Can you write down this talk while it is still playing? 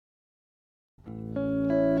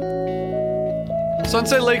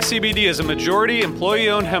Sunset Lake CBD is a majority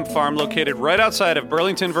employee-owned hemp farm located right outside of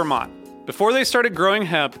Burlington, Vermont. Before they started growing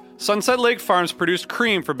hemp, Sunset Lake Farms produced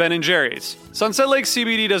cream for Ben & Jerry's. Sunset Lake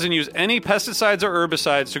CBD doesn't use any pesticides or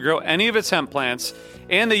herbicides to grow any of its hemp plants,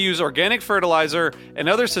 and they use organic fertilizer and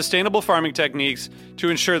other sustainable farming techniques to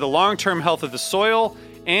ensure the long-term health of the soil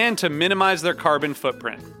and to minimize their carbon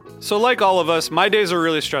footprint. So like all of us, my days are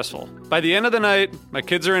really stressful. By the end of the night, my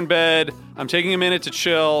kids are in bed, I'm taking a minute to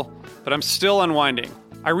chill, but I'm still unwinding.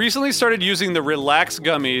 I recently started using the Relax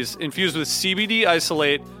gummies infused with CBD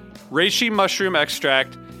isolate, reishi mushroom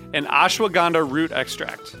extract, and ashwagandha root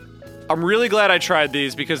extract. I'm really glad I tried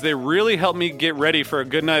these because they really helped me get ready for a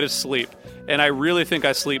good night of sleep, and I really think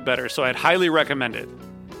I sleep better, so I'd highly recommend it.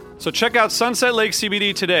 So check out Sunset Lake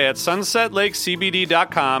CBD today at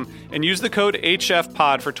sunsetlakecbd.com and use the code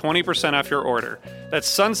HFPOD for 20% off your order. That's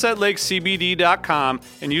sunsetlakecbd.com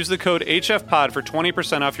and use the code HFPOD for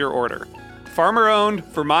 20% off your order. Farmer-owned,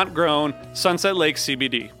 Vermont-grown, Sunset Lake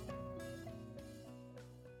CBD.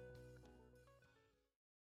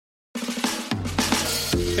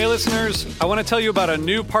 Hey listeners, I want to tell you about a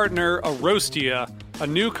new partner, Arostia, a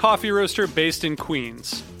new coffee roaster based in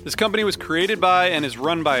Queens. This company was created by and is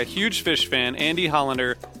run by a huge fish fan, Andy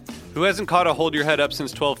Hollander, who hasn't caught a Hold Your Head Up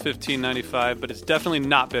since 12/15/95, but is definitely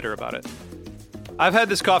not bitter about it. I've had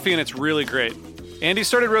this coffee and it's really great. Andy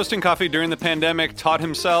started roasting coffee during the pandemic, taught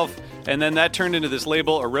himself, and then that turned into this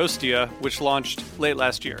label, Arostia, which launched late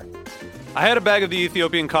last year. I had a bag of the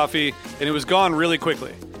Ethiopian coffee and it was gone really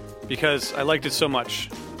quickly because I liked it so much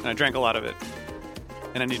and I drank a lot of it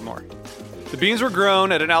and I need more. The beans were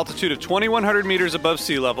grown at an altitude of 2,100 meters above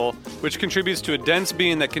sea level, which contributes to a dense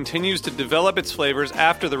bean that continues to develop its flavors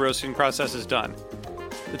after the roasting process is done.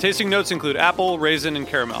 The tasting notes include apple, raisin, and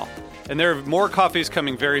caramel, and there are more coffees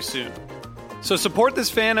coming very soon. So support this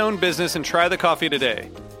fan-owned business and try the coffee today.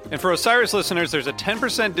 And for Osiris listeners, there's a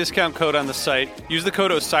 10% discount code on the site. Use the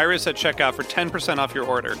code OSIRIS at checkout for 10% off your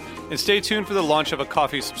order. And stay tuned for the launch of a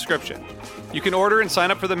coffee subscription. You can order and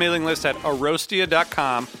sign up for the mailing list at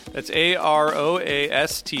arostia.com. That's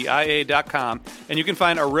AROASTIA.com. And you can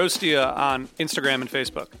find Arostia on Instagram and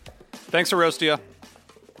Facebook. Thanks, Arostia.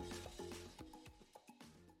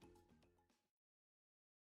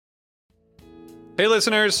 Hey,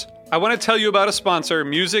 listeners. I want to tell you about a sponsor,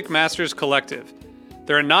 Music Masters Collective.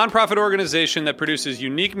 They're a nonprofit organization that produces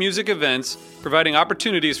unique music events, providing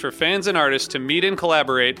opportunities for fans and artists to meet and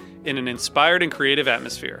collaborate in an inspired and creative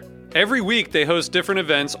atmosphere. Every week, they host different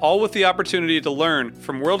events, all with the opportunity to learn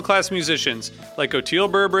from world-class musicians like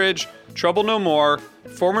Oteil Burbridge, Trouble No More,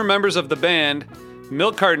 former members of the band,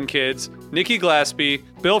 Milk Carton Kids, Nikki Glaspie,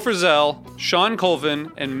 Bill Frisell, Sean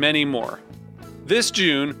Colvin, and many more. This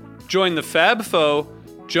June, join the Fab Four,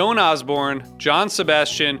 Joan Osborne, John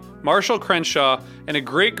Sebastian, Marshall Crenshaw, and a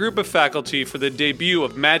great group of faculty for the debut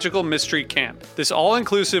of Magical Mystery Camp. This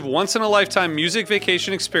all-inclusive, once-in-a-lifetime music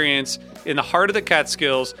vacation experience in the heart of the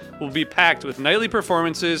Catskills will be packed with nightly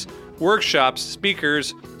performances, workshops,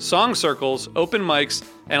 speakers, song circles, open mics,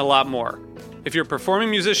 and a lot more. If you're a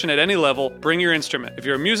performing musician at any level, bring your instrument. If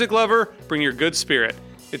you're a music lover, bring your good spirit.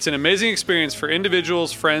 It's an amazing experience for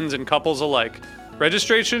individuals, friends, and couples alike.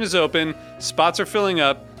 Registration is open, spots are filling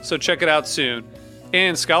up, so check it out soon.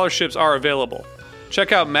 And scholarships are available.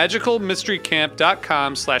 Check out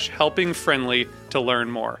magicalmysterycamp.com/helpingfriendly to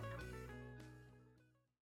learn more.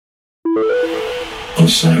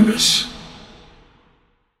 Osiris.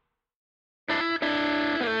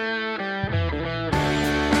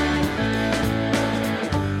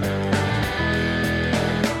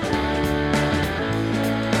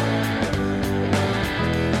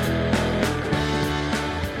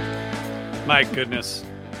 My goodness.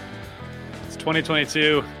 It's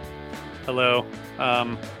 2022. Hello.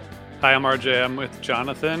 Hi, I'm RJ. I'm with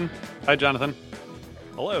Jonathan. Hi, Jonathan.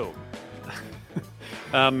 Hello.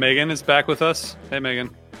 Megan is back with us. Hey,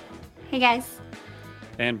 Megan. Hey, guys.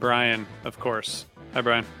 And Brian, of course. Hi,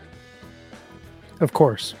 Brian. Of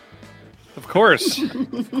course. Of course.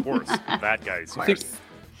 Of course. That guy's here.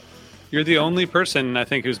 You're the only person, I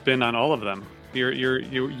think, who's been on all of them.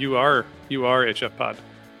 You are HF Pod.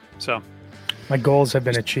 So... My goals have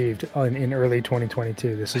been achieved in early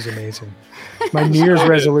 2022. This is amazing. My New Year's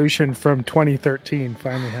resolution from 2013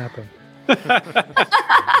 finally happened.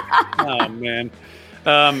 Oh, man.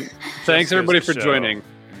 Thanks, everybody, for joining.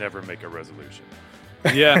 Never make a resolution.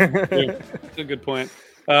 Yeah, that's a good point.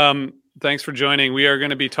 Thanks for joining. We are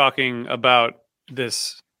going to be talking about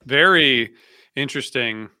this very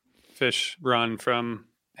interesting fish run from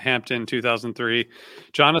Hampton 2003.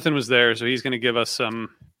 Jonathan was there, so he's going to give us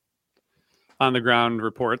some on-the-ground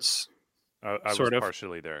reports. I was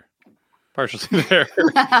partially there. partially there.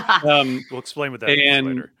 We'll explain what that means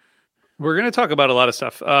later. We're going to talk about a lot of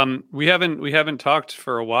stuff. We haven't talked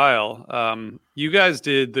for a while. You guys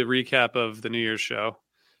did the recap of the New Year's show,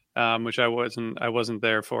 which I wasn't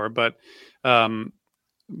there for. But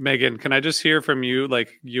Megan, can I just hear from you,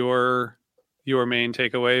 like your main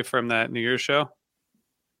takeaway from that New Year's show?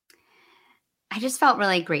 I just felt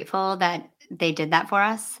really grateful that they did that for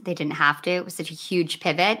us. They didn't have to. It was such a huge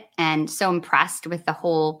pivot, and so impressed with the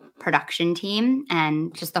whole production team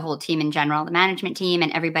and just the whole team in general, the management team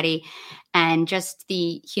and everybody, and just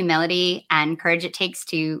the humility and courage it takes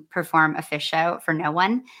to perform a Fish show for no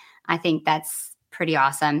one. I think that's pretty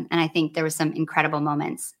awesome. And I think there was some incredible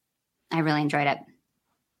moments. I really enjoyed it.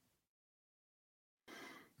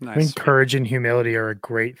 Nice. I think courage and humility are a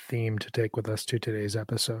great theme to take with us to today's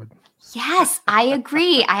episode. Yes, I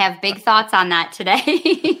agree. I have big thoughts on that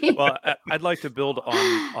today. Well, I'd like to build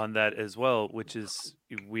on that as well, which is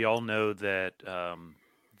we all know that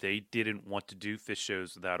they didn't want to do Fish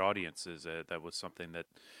shows without audiences. That was something that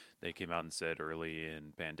they came out and said early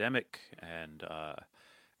in pandemic, and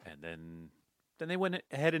then they went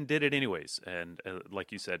ahead and did it anyways. And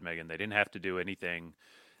like you said, Megan, they didn't have to do anything.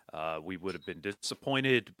 We would have been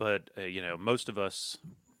disappointed, but most of us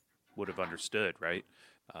would have understood, right?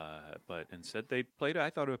 But instead, they played, I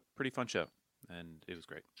thought, a pretty fun show, and it was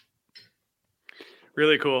great.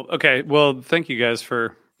 Really cool. Okay, well, thank you guys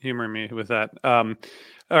for humoring me with that. All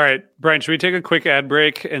right, Brian, should we take a quick ad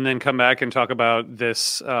break and then come back and talk about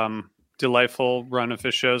this delightful run of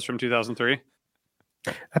Fish shows from 2003?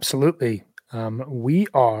 Absolutely. We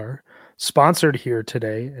are sponsored here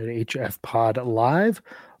today at HF Pod Live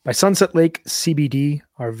by Sunset Lake CBD,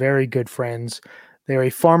 our very good friends. They are a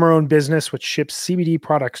farmer-owned business which ships CBD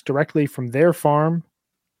products directly from their farm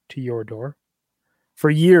to your door. For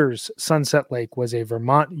years, Sunset Lake was a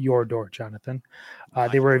Vermont your door, Jonathan.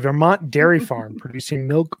 They were a Vermont dairy farm producing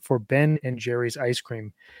milk for Ben and Jerry's ice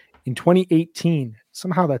cream. In 2018,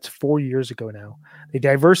 somehow that's 4 years ago now, they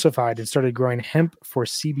diversified and started growing hemp for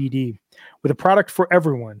CBD with a product for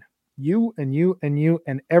everyone, you and you and you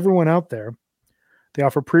and everyone out there. They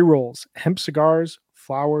offer pre-rolls, hemp cigars,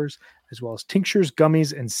 flowers, as well as tinctures,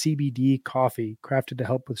 gummies, and CBD coffee crafted to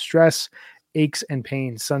help with stress, aches, and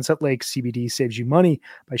pains. Sunset Lake CBD saves you money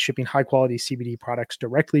by shipping high-quality CBD products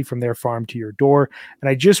directly from their farm to your door. And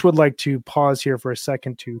I just would like to pause here for a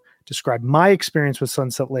second to describe my experience with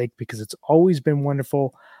Sunset Lake because it's always been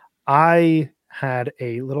wonderful. I had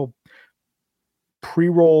a little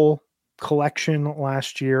pre-roll collection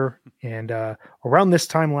last year, and around this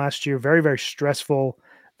time last year, very, very stressful,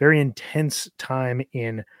 very intense time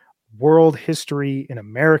in world history, in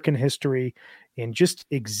American history, in just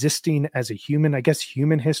existing as a human, I guess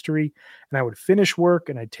human history. And I would finish work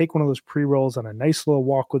and I'd take one of those pre-rolls on a nice little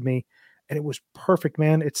walk with me, and it was perfect,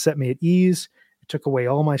 man. It set me at ease. It took away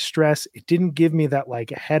all my stress. It didn't give me that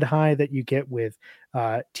like head high that you get with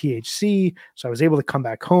THC. So I was able to come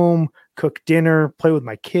back home, cook dinner, play with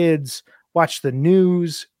my kids, watch the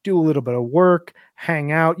news, do a little bit of work,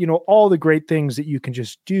 hang out, all the great things that you can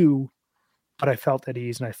just do. But I felt at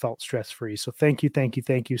ease and I felt stress-free. So thank you,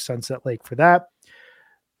 Sunset Lake, for that.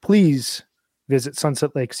 Please visit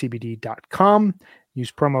sunsetlakecbd.com.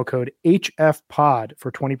 Use promo code HFPOD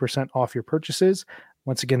for 20% off your purchases.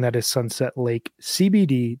 Once again, that is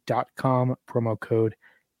sunsetlakecbd.com, promo code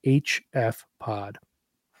HFPOD.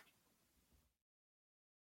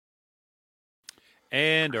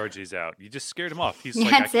 And RJ's out. You just scared him off. He's That's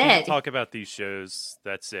like, I can't it. talk about these shows.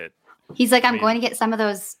 That's it. He's like, I'm going to get some of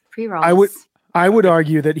those pre-rolls. I would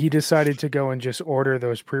argue that he decided to go and just order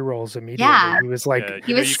those pre-rolls immediately. Yeah. He was like,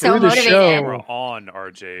 He was you so can motivated. camera on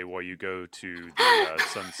RJ while you go to the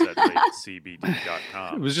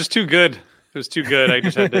sunsetlakecbd.com. It was just too good. It was too good. I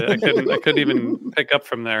just had to. I couldn't even pick up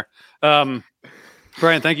from there.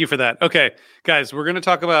 Brian, thank you for that. Okay, guys, we're going to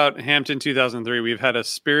talk about Hampton 2003. We've had a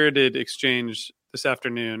spirited exchange this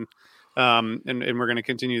afternoon, and we're going to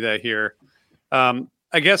continue that here. I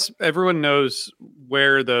guess everyone knows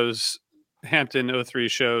where those Hampton 03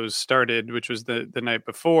 shows started, which was the night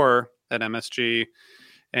before at MSG,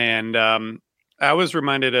 and I was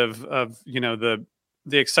reminded of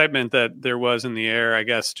the excitement that there was in the air. I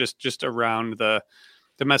guess just around the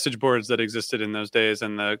message boards that existed in those days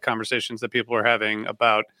and the conversations that people were having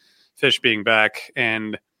about Fish being back.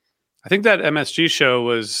 And I think that MSG show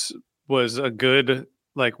was a good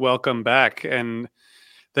welcome back. And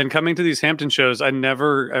then coming to these Hampton shows, I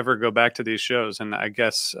never ever go back to these shows, and I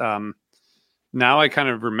guess now I kind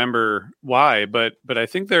of remember why, but I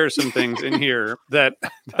think there are some things in here that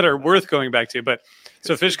are worth going back to. But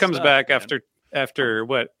so Fish comes back after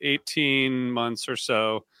what, 18 months or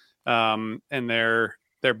so, and they're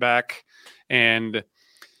they're back. And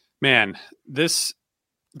man, this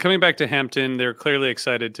coming back to Hampton, they're clearly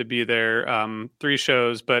excited to be there. 3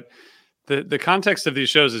 shows, but the context of these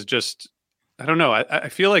shows is just, I don't know. I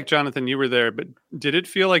feel like, Jonathan, you were there, but did it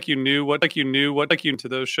feel like you knew what into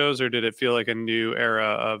those shows, or did it feel like a new era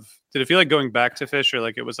of? Did it feel like going back to Fish, or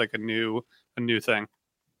like it was like a new thing?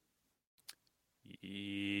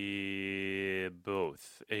 Yeah,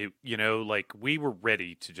 both. Like we were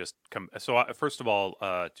ready to just come. So first of all,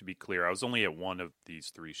 to be clear, I was only at one of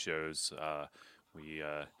these 3 shows. We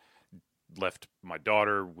left my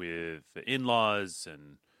daughter with the in-laws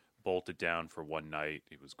and bolted down for one night.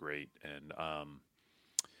 It was great. And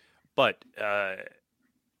but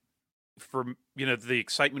for the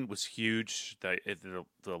excitement was huge. The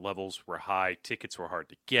levels were high. Tickets were hard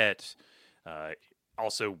to get.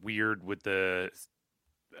 Also weird with the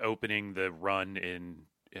opening the run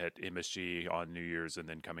at MSG on New Year's and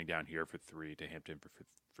then coming down here for 3 to Hampton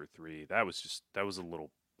for 3. That was a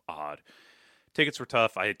little odd. Tickets were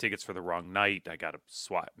tough. I had tickets for the wrong night. I got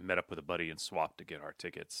met up with a buddy and swapped to get our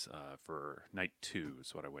tickets for night 2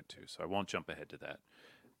 is what I went to. So I won't jump ahead to that.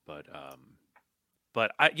 But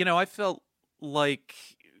I felt like,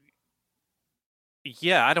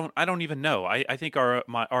 yeah, I don't even know. I think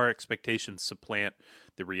our expectations supplant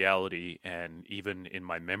the reality, and even in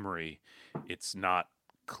my memory, it's not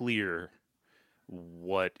clear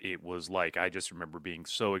what it was like. I just remember being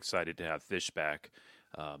so excited to have Fish back.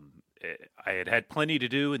 I had plenty to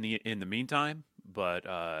do in the meantime, but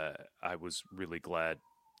I was really glad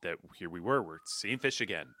that here we're seeing Fish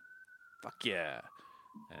again. Fuck yeah!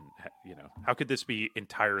 And how could this be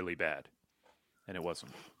entirely bad? And it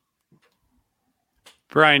wasn't.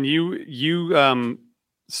 Brian, you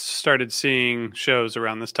started seeing shows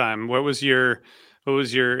around this time. What was your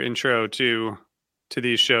intro to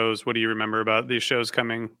these shows? What do you remember about these shows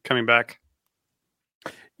coming back?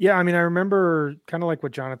 Yeah, I mean, I remember kind of like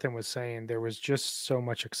what Jonathan was saying. There was just so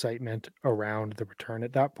much excitement around the return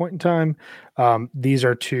at that point in time. These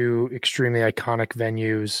are 2 extremely iconic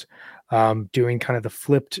venues. Doing kind of the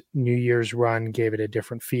flipped New Year's run gave it a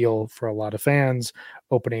different feel for a lot of fans,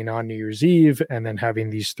 opening on New Year's Eve and then having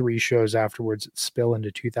these 3 shows afterwards spill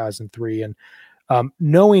into 2003. And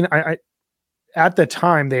knowing at the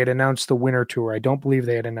time they had announced the winter tour. I don't believe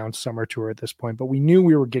they had announced summer tour at this point, but we knew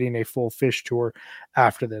we were getting a full Fish tour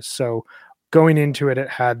after this. So going into it, it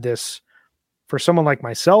had this, for someone like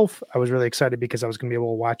myself, I was really excited because I was going to be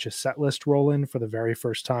able to watch a set list roll in for the very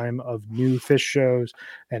first time of new Fish shows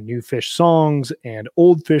and new Fish songs and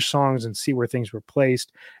old Fish songs and see where things were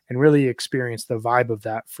placed and really experience the vibe of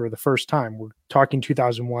that for the first time. We're talking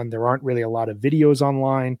 2001. There aren't really a lot of videos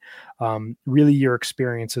online. Really your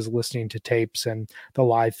experience is listening to tapes and the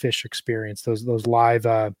live Fish experience, those live,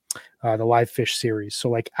 the live Fish series. So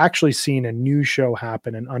like actually seeing a new show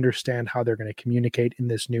happen and understand how they're going to communicate in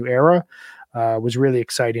this new era was really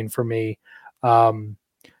exciting for me.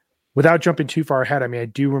 Without jumping too far ahead, I mean, I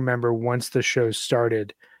do remember once the show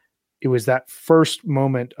started, it was that first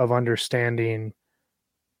moment of understanding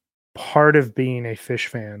part of being a Fish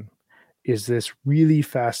fan is this really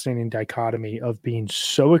fascinating dichotomy of being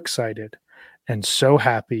so excited and so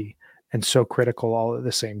happy and so critical all at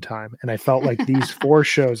the same time. And I felt like these 4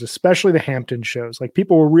 shows, especially the Hampton shows, like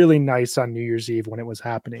people were really nice on New Year's Eve when it was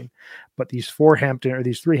happening, but these 3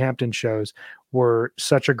 Hampton shows were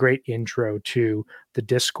such a great intro to the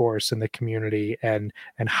discourse and the community and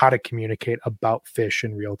how to communicate about Fish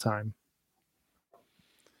in real time.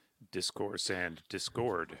 Discourse and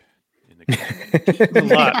discord in the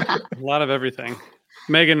community. a lot of everything.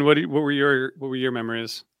 Megan, what were your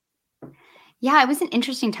memories? Yeah, it was an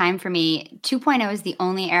interesting time for me. 2.0 is the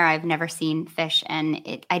only era I've never seen Fish, and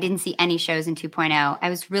I didn't see any shows in 2.0. I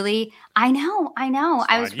was really, I know.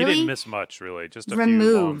 You didn't miss much, really. Just a removed.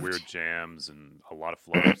 few long, weird jams and a lot of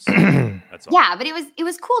flows. That's all. Yeah, but it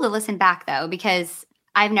was cool to listen back though, because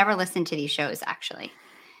I've never listened to these shows actually.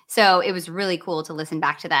 So it was really cool to listen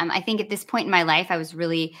back to them. I think at this point in my life, I was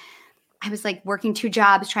like working 2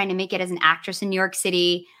 jobs, trying to make it as an actress in New York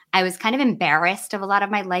City. I was kind of embarrassed of a lot of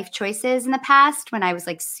my life choices in the past when I was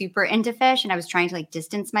like super into Fish and I was trying to like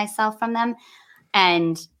distance myself from them.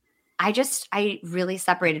 And I really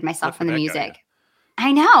separated myself from the music.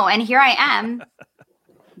 I know. And here I am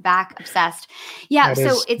back obsessed. Yeah.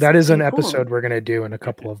 That is an episode we're going to do in a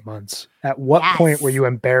couple of months. At what point were you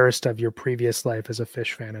embarrassed of your previous life as a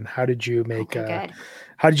Fish fan? And how did you make,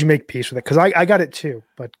 peace with it? Cause I got it too,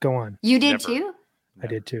 but go on. You did too? I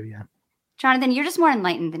did too. Yeah. Jonathan, you're just more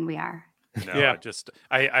enlightened than we are. No, yeah.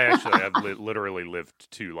 I actually have literally lived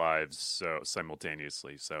 2 lives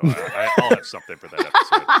simultaneously. So I'll have something for that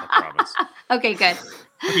episode. I promise. Okay, good.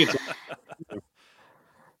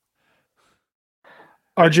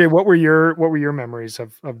 RJ, what were your memories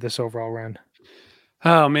of this overall run?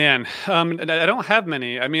 Oh man, I don't have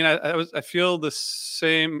many. I mean, I feel the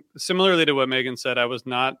same. Similarly to what Megan said, I was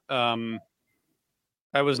not going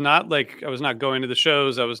to the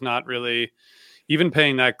shows. I was not really even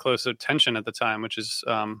paying that close attention at the time, which is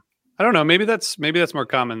I don't know. Maybe that's more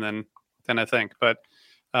common than I think. But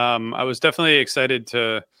I was definitely excited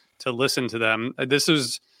to listen to them. This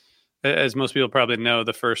was, as most people probably know,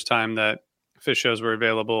 the first time that Fish shows were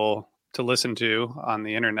available to listen to on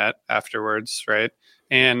the internet afterwards, right?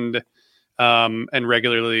 And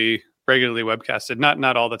regularly webcasted.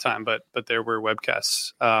 Not all the time, but there were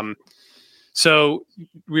webcasts. So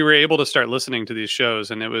we were able to start listening to these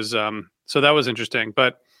shows, and it was so that was interesting.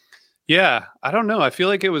 But yeah, I don't know. I feel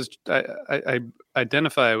like it was. I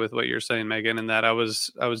identify with what you're saying, Megan, in that I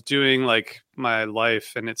was doing like my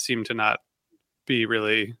life, and it seemed to not be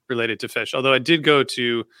really related to Fish. Although I did go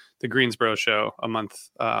to the Greensboro show a month,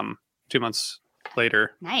 2 months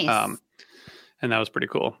later. Nice. And that was pretty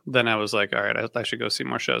cool. Then I was like, all right, I should go see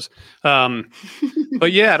more shows.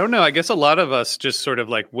 But yeah, I don't know. I guess a lot of us just sort of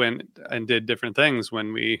like went and did different things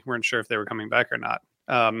when we weren't sure if they were coming back or not.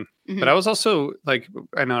 But I was also like,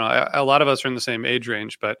 I know a lot of us are in the same age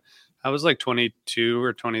range, but I was like 22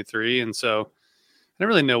 or 23. And so I didn't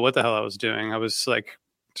really know what the hell I was doing. I was like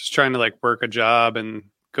just trying to like work a job and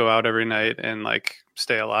go out every night and like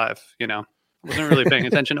stay alive, I wasn't really paying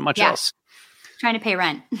attention to much else. Trying to pay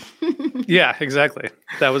rent. Yeah, exactly.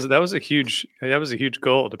 That was a huge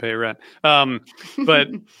goal to pay rent.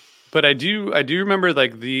 But I do remember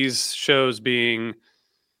like these shows being.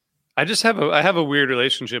 I have a weird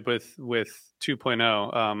relationship with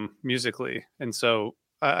 2.0 musically, and so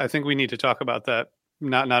I think we need to talk about that.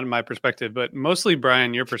 Not in my perspective, but mostly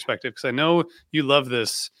Brian, your perspective, because I know you love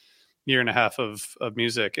this year and a half of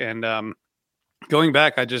music, and going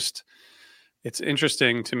back, it's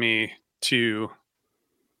interesting to me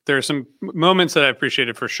there are some moments that I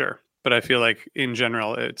appreciated for sure, but I feel like in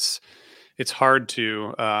general, it's hard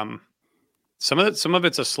to, some of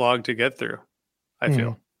it's a slog to get through. I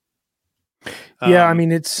feel. Yeah. I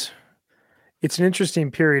mean, it's an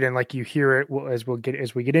interesting period. And like you hear it as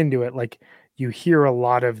we get into it, like you hear a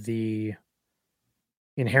lot of the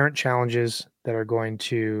inherent challenges that are going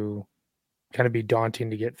to kind of be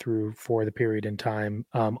daunting to get through for the period in time.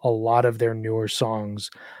 A lot of their newer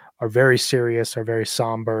songs are very serious, are very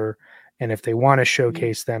somber. And if they want to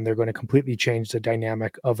showcase them, they're going to completely change the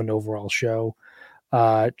dynamic of an overall show.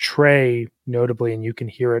 Trey, notably, and you can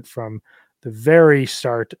hear it from the very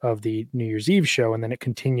start of the New Year's Eve show, and then it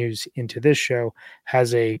continues into this show,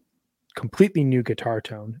 has a completely new guitar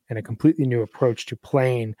tone and a completely new approach to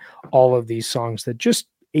playing all of these songs that just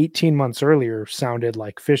 18 months earlier sounded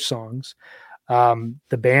like Fish songs.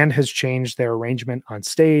 The band has changed their arrangement on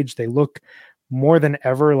stage. They look more than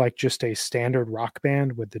ever like just a standard rock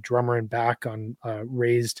band with the drummer in back on a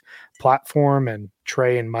raised platform, and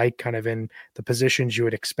Trey and Mike kind of in the positions you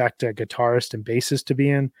would expect a guitarist and bassist to be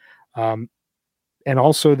in. And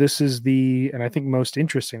also and I think most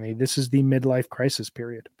interestingly, this is the midlife crisis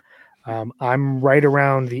period. I'm right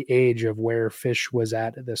around the age of where Fish was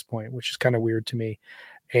at this point, which is kind of weird to me.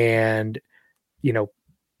 And,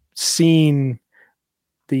 seeing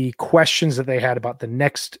the questions that they had about the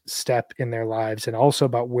next step in their lives, and also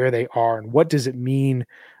about where they are and what does it mean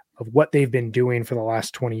of what they've been doing for the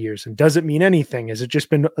last 20 years. And does it mean anything? Has it just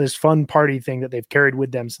been this fun party thing that they've carried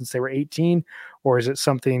with them since they were 18? Or is it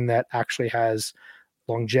something that actually has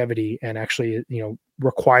longevity and actually,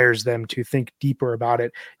 requires them to think deeper about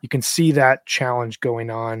it? You can see that challenge going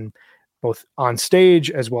on both on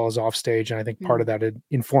stage as well as off stage. And I think part of that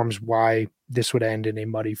informs why this would end in a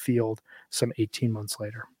muddy field some 18 months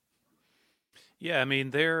later. Yeah. I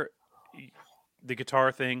mean, the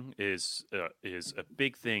guitar thing is a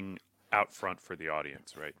big thing out front for the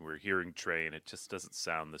audience, right? We're hearing Trey and it just doesn't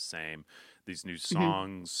sound the same. These new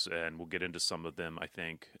songs, and we'll get into some of them, I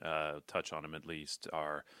think, touch on them at least,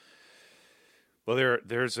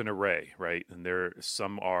 there's an array, right? And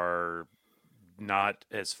some are not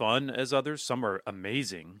as fun as others. Some are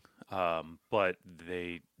amazing, but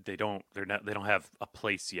they don't have a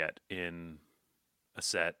place yet in a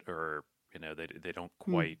set, or they don't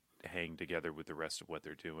quite hang together with the rest of what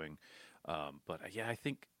they're doing. But yeah, I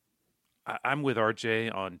think I'm with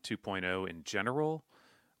RJ on 2.0 in general,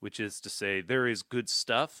 which is to say there is good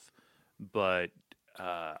stuff, but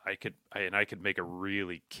I could make a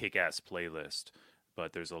really kick-ass playlist,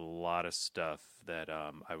 but there's a lot of stuff that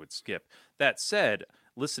I would skip. That said,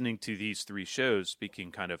 listening to these three shows,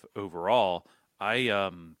 speaking kind of overall,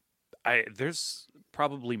 there's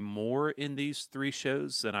probably more in these three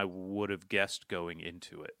shows than I would have guessed going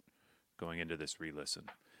into it. going into this re-listen.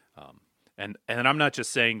 And I'm not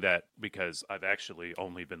just saying that because I've actually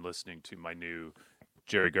only been listening to my new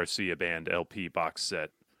Jerry Garcia Band LP box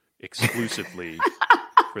set exclusively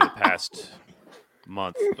for the past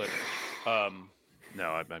month. But no,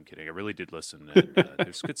 I'm kidding. I really did listen, and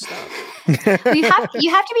there's good stuff. You have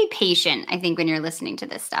to be patient, I think, when you're listening to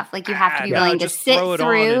this stuff. Like, you have to be willing to sit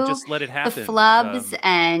through and just let it happen. The flubs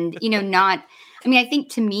and, not. I mean, I think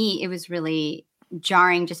to me it was really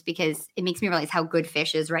jarring just because it makes me realize how good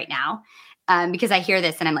Fish is right now. Because I hear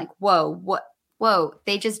this and I'm like, whoa,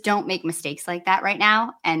 they just don't make mistakes like that right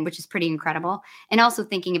now, and which is pretty incredible. And also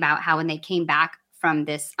thinking about how when they came back from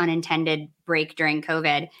this unintended break during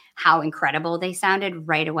COVID, how incredible they sounded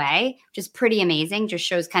right away, which is pretty amazing. Just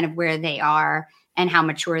shows kind of where they are and how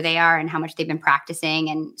mature they are and how much they've been practicing.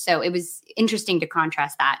 And so it was interesting to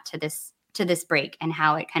contrast that to this break and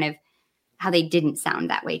how they didn't sound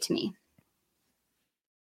that way to me.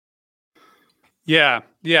 Yeah.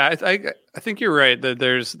 I think you're right that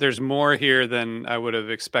there's more here than I would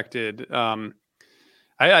have expected.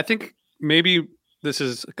 I think maybe this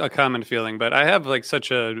is a common feeling, but I have like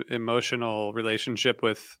such a emotional relationship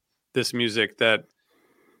with this music that,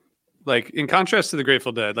 like, in contrast to the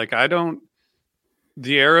Grateful Dead, like the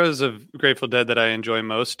eras of Grateful Dead that I enjoy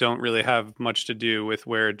most don't really have much to do with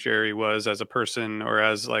where Jerry was as a person or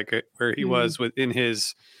as like where he was within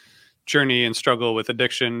his journey and struggle with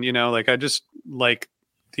addiction. Like, I just like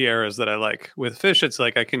the eras that I like. With Fish, it's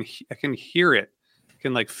like I can hear it. I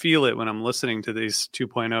can like feel it when I'm listening to these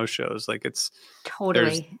 2.0 shows. Like, it's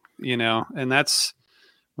totally, and that's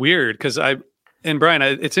weird because and Brian,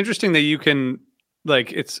 it's interesting that you can,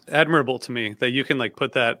 like, it's admirable to me that you can like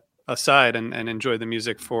put that aside and enjoy the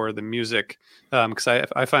music for the music. Because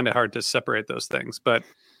I find it hard to separate those things. But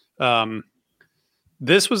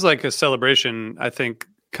this was like a celebration, I think,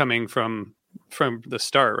 coming from the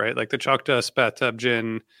start, right? Like the Chalk Dust Bathtub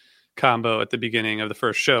Gin combo at the beginning of the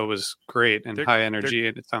first show was great and high energy,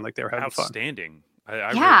 and it sounded like they were having outstanding. fun.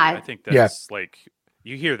 I think that's like,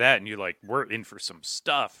 you hear that and you're like, we're in for some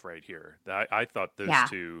stuff right here. I thought those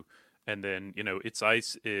two, and then It's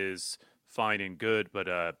Ice is fine and good,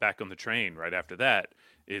 but Back on the Train right after that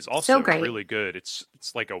is also really good. It's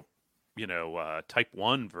like a type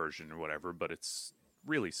 1 version or whatever, but it's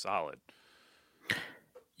really solid.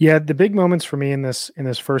 Yeah, the big moments for me in this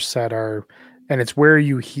first set are, and it's where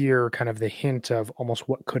you hear kind of the hint of almost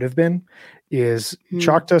what could have been, is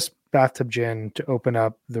Chalk Dust Bathtub Gin to open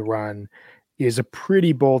up the run is a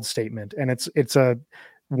pretty bold statement. And it's a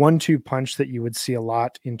 1-2 punch that you would see a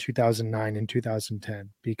lot in 2009 and 2010,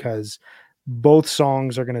 because both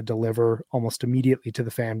songs are going to deliver almost immediately to the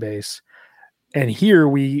fan base. And here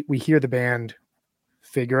we hear the band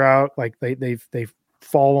figure out, like they've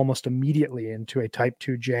fall almost immediately into a type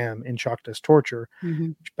 2 jam in Chalk Dust Torture,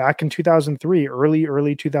 which back in 2003,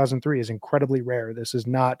 early 2003, is incredibly rare. This is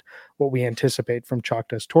not what we anticipate from Chalk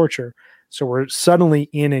Dust Torture. So we're suddenly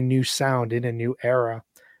in a new sound, in a new era.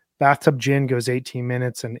 Bathtub Gin goes 18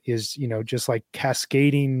 minutes and is, just like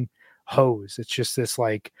cascading hose. It's just this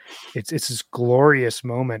like, it's this glorious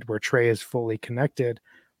moment where Trey is fully connected.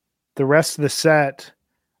 The rest of the set,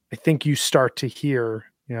 I think you start to hear,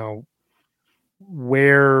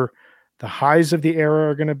 where the highs of the era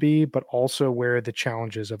are going to be, but also where the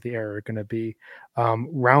challenges of the era are going to be.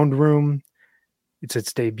 Round Room, it's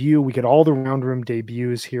its debut. We get all the Round Room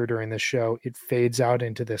debuts here during this show. It fades out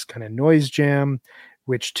into this kind of noise jam,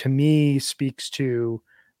 which to me speaks to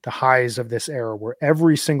the highs of this era, where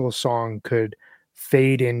every single song could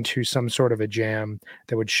fade into some sort of a jam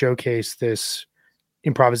that would showcase this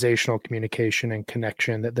improvisational communication and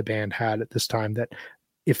connection that the band had at this time, that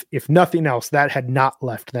if nothing else, that had not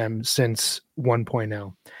left them since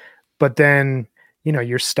 1.0. But then,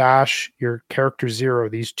 your Stash, your Character Zero,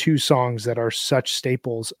 these two songs that are such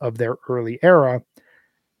staples of their early era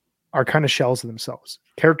are kind of shells of themselves.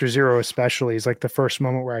 Character Zero especially is like the first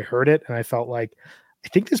moment where I heard it and I felt like, I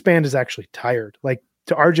think this band is actually tired. Like,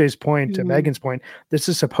 to RJ's point, to Megan's point, this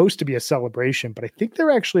is supposed to be a celebration, but I think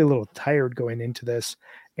they're actually a little tired going into this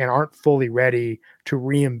and aren't fully ready to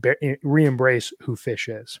re-embrace who Fish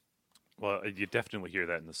is. Well, you definitely hear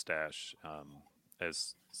that in the Stash.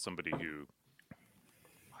 As somebody who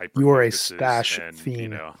you are a Stash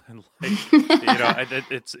fiend,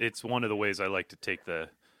 it's one of the ways I like to take the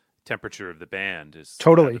temperature of the band is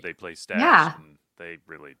totally they play Stash, and they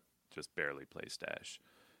really just barely play Stash.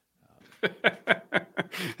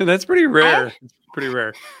 And that's pretty rare. It's pretty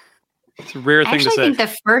rare. It's a rare thing to say. I actually think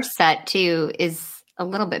the first set too is a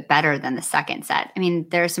little bit better than the second set. I mean,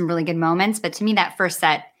 there are some really good moments, but to me, that first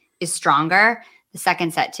set is stronger. The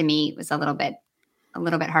second set to me was a little bit a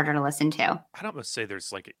little bit harder to listen to. I'd almost say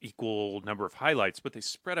there's like an equal number of highlights, but they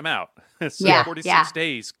spread them out. So Yeah, 46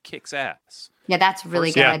 Days kicks ass. Yeah, that's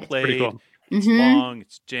really First time good. played, pretty cool. It's Mhm. long,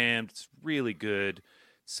 it's jammed, it's really good.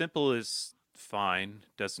 Simple is fine.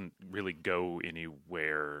 Doesn't really go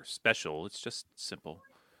anywhere special. It's just simple.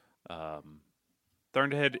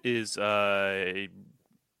 Thunderhead is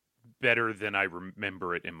better than I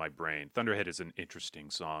remember it in my brain. Thunderhead is an interesting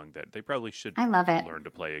song that they probably should I love it. learn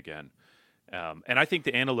to play again. And I think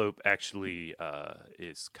the Antelope actually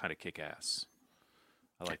is kind of kick-ass.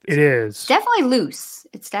 I like this. It is. Definitely loose.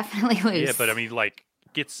 It's definitely loose. Yeah, but I mean, like,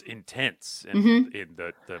 gets intense and Mhm. in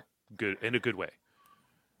the good in a good way.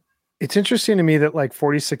 It's interesting to me that like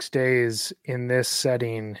 46 Days in this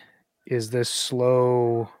setting is this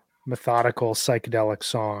slow, methodical, psychedelic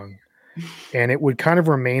song. And it would kind of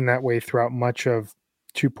remain that way throughout much of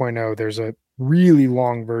 2.0. There's a really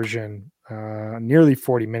long version, nearly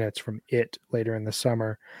 40 minutes from It later in the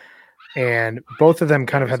summer. And both of them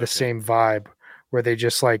kind of had the same vibe where they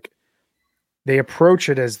just like, they approach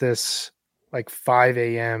it as this like 5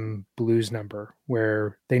 a.m. blues number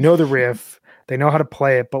where they know the riff, they know how to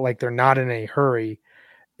play it, but like they're not in a hurry.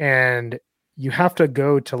 And you have to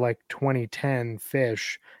go to like 2010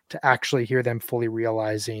 Fish to actually hear them fully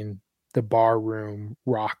realizing the bar room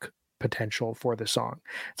rock potential for the song.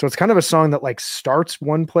 So it's kind of a song that like starts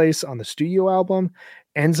one place on the studio album,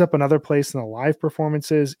 ends up another place in the live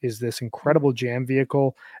performances, is this incredible jam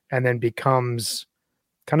vehicle, and then becomes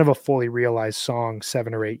kind of a fully realized song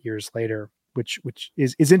 7 or 8 years later, which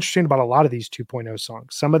is interesting about a lot of these 2.0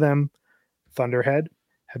 songs. Some of them, Thunderhead,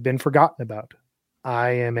 have been forgotten about. I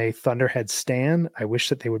am a Thunderhead stan. I wish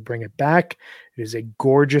that they would bring it back. It is a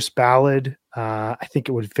gorgeous ballad. I think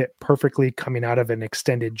it would fit perfectly coming out of an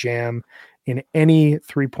extended jam in any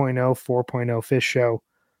 3.0, 4.0 Fish show.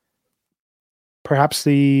 Perhaps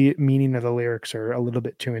the meaning of the lyrics are a little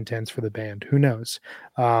bit too intense for the band. Who knows?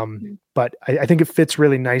 But I think it fits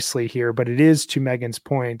really nicely here. But it is, to Megan's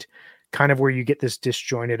point, kind of where you get this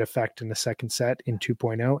disjointed effect in the second set in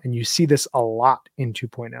 2.0. And you see this a lot in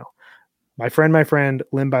 2.0. My Friend,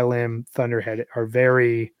 Limb by Limb, Thunderhead are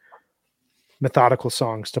very methodical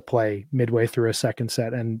songs to play midway through a second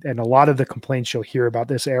set. And a lot of the complaints you'll hear about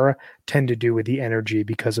this era tend to do with the energy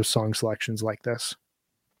because of song selections like this.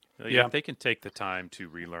 Yeah. If they can take the time to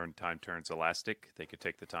relearn Time Turns Elastic, they could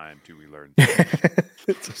take the time to relearn.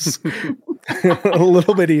 It's a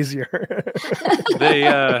little bit easier. They,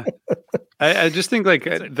 I just think like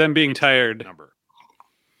them being tired. Number.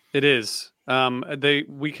 It is.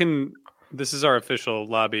 This is our official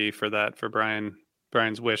lobby for that, for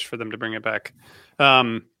Brian's wish for them to bring it back.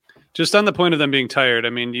 Just on the point of them being tired,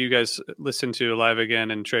 I mean, you guys listened to Live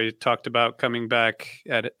Again, and Trey talked about coming back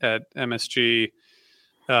at MSG.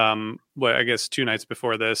 I guess 2 nights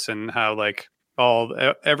before this, and how like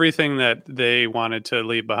everything that they wanted to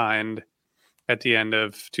leave behind at the end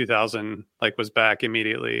of 2000 like was back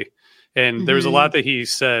immediately. And there was a lot that he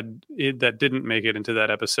said that didn't make it into that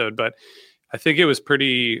episode, but I think it was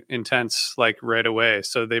pretty intense, like right away.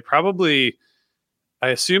 So they probably, I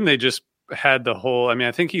assume they just had the whole, I mean,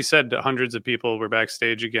 I think he said hundreds of people were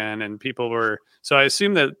backstage again, and people were, so I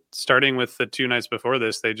assume that starting with the 2 nights before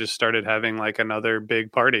this, they just started having like another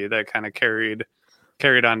big party that kind of carried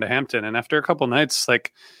on to Hampton. And after a couple nights,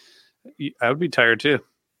 like I would be tired too.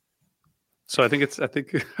 So I think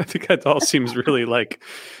that all seems really like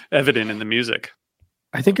evident in the music.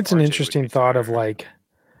 I think it's an interesting thought of like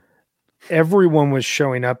everyone was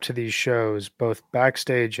showing up to these shows, both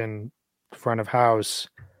backstage and front of house,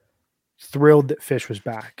 thrilled that Fish was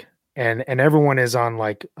back. And everyone is on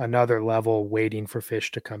like another level waiting for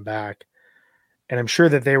Fish to come back. And I'm sure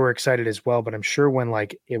that they were excited as well, but I'm sure when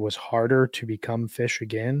like it was harder to become Fish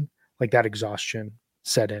again, like that exhaustion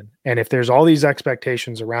set in. And if there's all these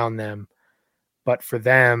expectations around them, but for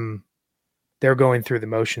them, they're going through the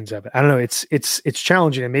motions of it. I don't know. It's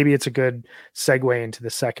challenging, and maybe it's a good segue into the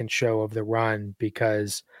second show of the run,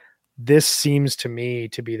 because this seems to me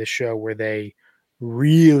to be the show where they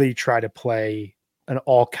really try to play an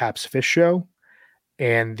all caps Fish show,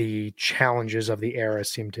 and the challenges of the era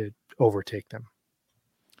seem to overtake them.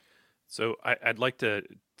 So I'd like to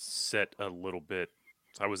set a little bit.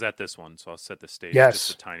 So I was at this one, so I'll set the stage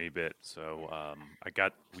just a tiny bit. So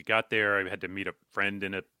we got there. I had to meet a friend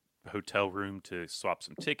in a hotel room to swap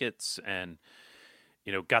some tickets, and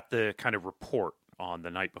got the kind of report on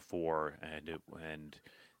the night before, and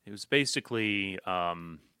it was basically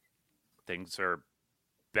things are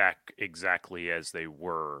back exactly as they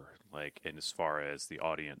were, like, and as far as the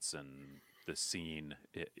audience and the scene,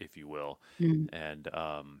 if you will, and and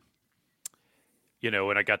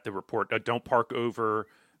I got the report. Don't park over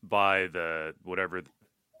by the whatever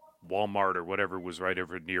Walmart or whatever was right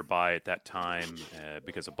over nearby at that time,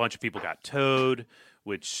 because a bunch of people got towed,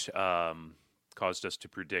 which caused us to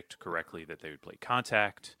predict correctly that they would play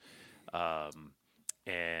Contact.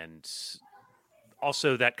 And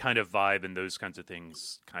also that kind of vibe and those kinds of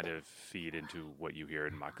things kind of feed into what you hear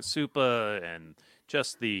in Makasupa, and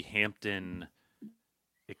just the Hampton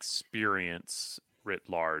experience writ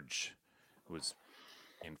large was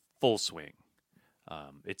in full swing.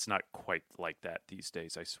 It's not quite like that these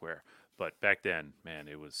days, I swear. But back then, man,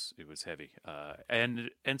 it was heavy. And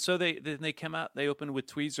so they came out. They opened with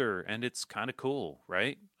Tweezer, and it's kind of cool,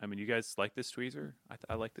 right? I mean, you guys like this Tweezer?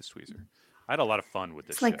 I like this Tweezer. I had a lot of fun with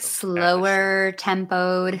this. It's like slower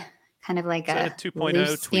tempoed, kind of like a 2.0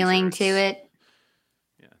 loose feeling to it.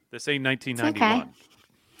 Yeah, this ain't 1991.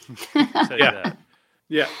 Okay.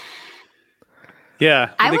 Yeah.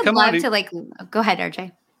 I would love to go ahead,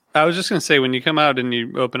 RJ. I was just gonna say, when you come out and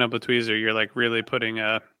you open up a Tweezer, you're like really putting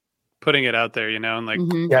it out there, and like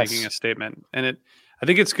making a statement. And I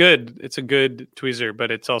think it's good. It's a good Tweezer,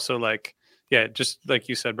 but it's also like, just like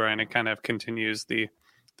you said, Brian, it kind of continues the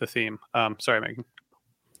theme. Sorry, Megan.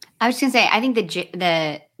 I was just gonna say, I think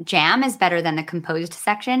the jam is better than the composed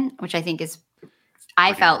section, which I think is,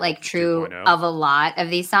 I felt like true 2.0. of a lot of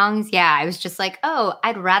these songs. Yeah, I was just like, oh,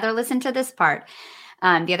 I'd rather listen to this part.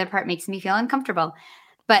 The other part makes me feel uncomfortable.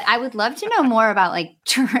 But I would love to know more about like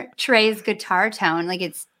Trey's guitar tone. Like,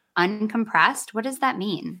 it's uncompressed. What does that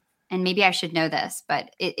mean? And maybe I should know this,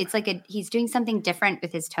 but it's like he's doing something different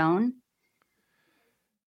with his tone.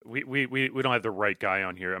 We don't have the right guy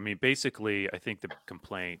on here. I mean, basically, I think the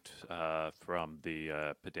complaint from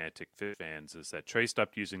the pedantic Fish fans is that Trey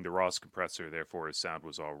stopped using the Ross compressor, therefore his sound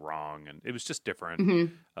was all wrong, and it was just different.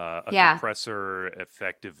 Mm-hmm. A compressor,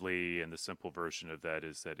 effectively, and the simple version of that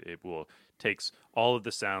is that it takes all of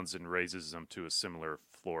the sounds and raises them to a similar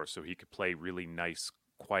floor, so he could play really nice,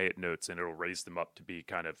 quiet notes, and it'll raise them up to be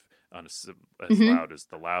kind of as loud as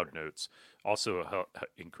the loud notes. Also,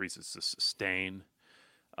 increases the sustain.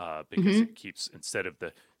 Because it keeps, instead of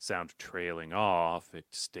the sound trailing off, it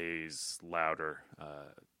stays louder.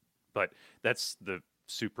 But that's the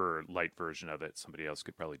super light version of it. Somebody else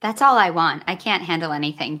could probably do That's that. all I want. I can't handle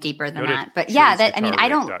anything deeper than that. But yeah, I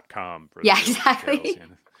don't. Yeah, exactly. Details,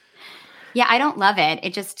 Yeah, I don't love it.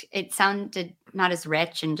 It sounded not as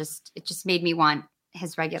rich, and it just made me want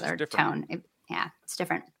his regular tone. It's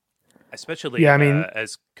different. Especially,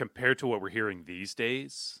 as compared to what we're hearing these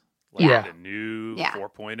days. The new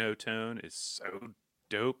 4.0 tone is so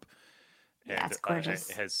dope. Yeah, it's gorgeous.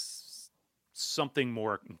 It has something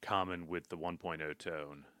more in common with the 1.0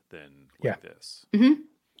 tone than this. Mm-hmm.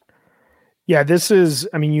 Yeah, this is,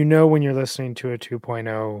 when you're listening to a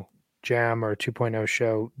 2.0 jam or a 2.0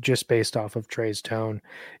 show just based off of Trey's tone,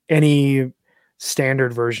 any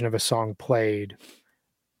standard version of a song played,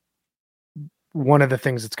 one of the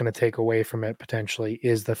things that's going to take away from it potentially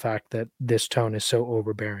is the fact that this tone is so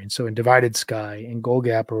overbearing. So in Divided Sky, in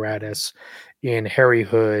Golgi Apparatus, in Harry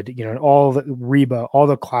Hood, in all the Reba, all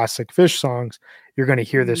the classic Fish songs, you're going to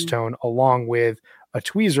hear this tone along with a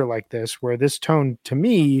Tweezer like this, where this tone to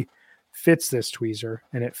me fits this Tweezer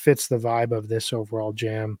and it fits the vibe of this overall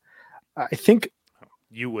jam. I think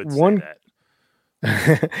you would say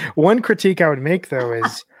that. One critique I would make though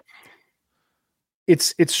is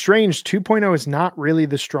it's strange. 2.0 is not really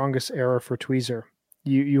the strongest era for Tweezer.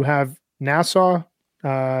 You have Nassau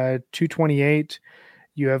 228.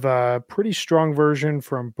 You have a pretty strong version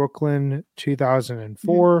from Brooklyn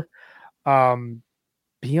 2004.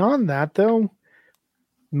 Beyond that, though,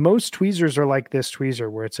 most Tweezers are like this Tweezer,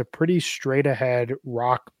 where it's a pretty straight ahead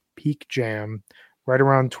rock peak jam right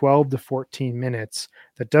around 12 to 14 minutes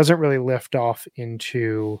that doesn't really lift off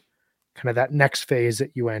into kind of that next phase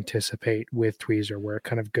that you anticipate with Tweezer, where it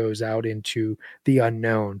kind of goes out into the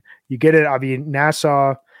unknown. You get it.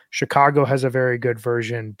 Nassau, Chicago has a very good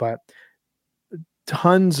version, but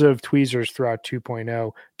tons of Tweezers throughout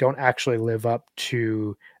 2.0 don't actually live up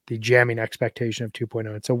to the jamming expectation of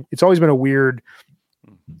 2.0. So it's always been a weird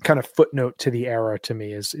kind of footnote to the era to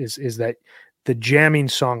me is that the jamming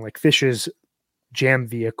song, like Fish's jam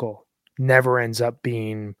vehicle, never ends up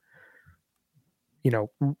being,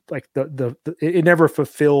 like it never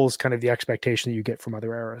fulfills kind of the expectation that you get from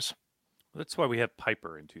other eras. That's why we have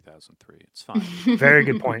Piper in 2003. It's fine. Very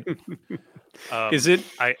good point. Is it?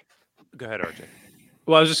 Go ahead, RJ.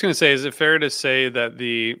 Well, I was just going to say, is it fair to say that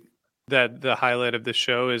the highlight of the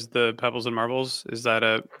show is the Pebbles and Marbles? Is that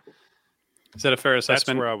a fair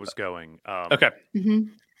assessment? That's where I was going. Okay. Mm-hmm.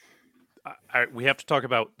 We have to talk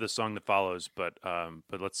about the song that follows, but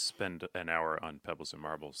let's spend an hour on Pebbles and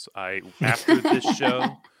Marbles. After this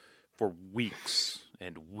show, for weeks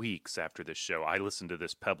and weeks after this show, I listened to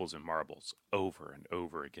this Pebbles and Marbles over and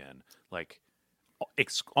over again, like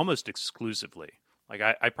almost exclusively. Like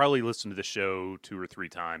I probably listened to the show 2 or 3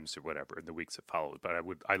 times or whatever in the weeks that followed, but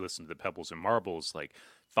I listened to the Pebbles and Marbles like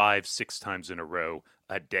 5-6 times in a row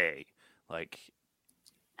a day. Like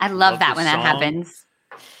I love that when song. that happens.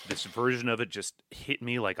 This version of it just hit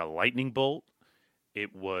me like a lightning bolt.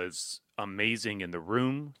 It was amazing in the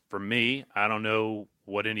room for me. I don't know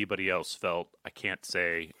what anybody else felt. I can't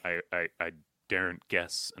say. I daren't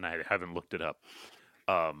guess, and I haven't looked it up.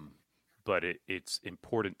 But it's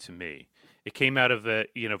important to me. It came out of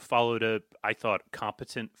followed I thought,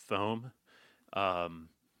 competent foam.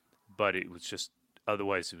 But it was just,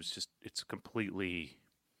 otherwise it's completely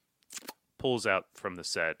pulls out from the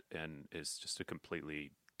set and is just a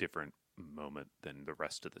completely different moment than the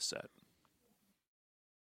rest of the set.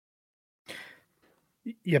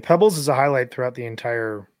 Yeah, Pebbles is a highlight throughout the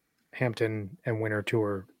entire Hampton and Winter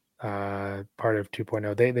Tour part of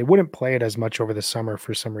 2.0. They wouldn't play it as much over the summer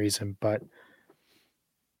for some reason, but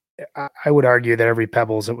I would argue that every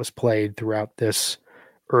Pebbles that was played throughout this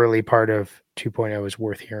early part of 2.0 is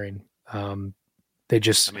worth hearing.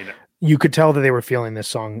 You could tell that they were feeling this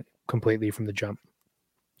song completely from the jump.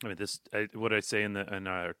 I mean, what I say in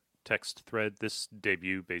our text thread, this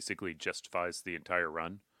debut basically justifies the entire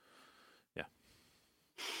run. Yeah.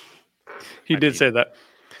 He did say that.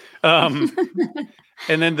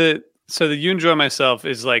 And then the You Enjoy Myself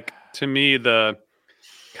is like, to me, the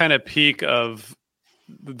kind of peak of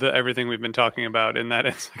the everything we've been talking about, in that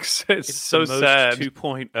it's so the most sad.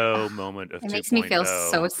 2.0 moment of 2.0. It makes me feel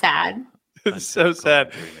so sad. It's so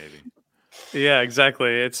sad. Yeah,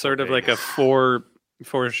 exactly. It's sort of like a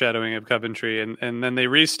foreshadowing of Coventry, and then they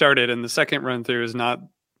restarted, and the second run through is not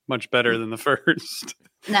much better than the first.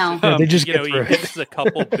 No, they just he hits a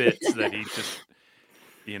couple bits that he just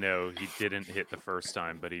he didn't hit the first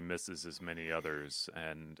time, but he misses as many others,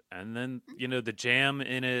 and then the jam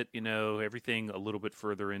in it, everything a little bit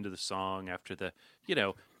further into the song after the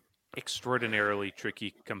extraordinarily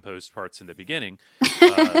tricky composed parts in the beginning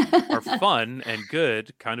are fun and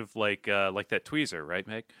good, kind of like that tweezer, right,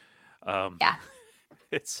 Meg? Yeah,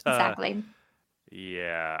 it's exactly.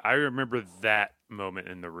 Yeah, I remember that moment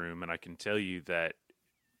in the room, and I can tell you that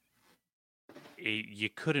you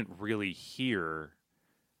couldn't really hear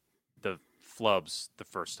the flubs the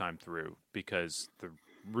first time through because the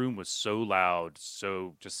room was so loud,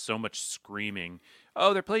 so much screaming.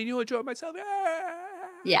 Oh, they're playing You Enjoy Myself.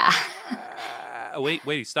 Yeah. Wait,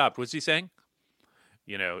 he stopped. What's he saying?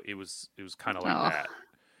 It was kind of like that.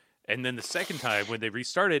 And then the second time when they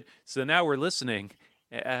restarted, so now we're listening.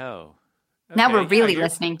 Oh. Okay, now we're really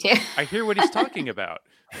listening to. I hear what he's talking about.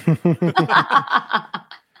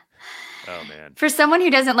 Oh man! For someone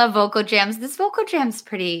who doesn't love vocal jams, this vocal jam's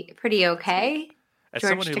pretty okay. As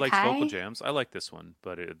George someone who likes Takei. vocal jams, I like this one,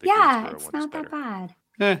 but the yeah, Greensboro it's one not is that better.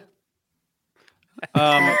 bad.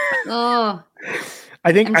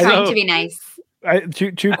 I think I'm trying to be nice.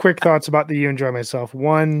 Two quick thoughts about the You Enjoy Myself.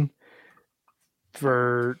 One,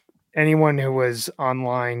 for anyone who was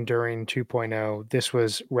online during 2.0, this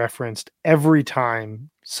was referenced every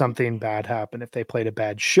time something bad happened. If they played a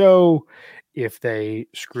bad show, if they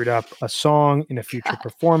screwed up a song in a future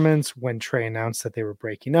performance, when Trey announced that they were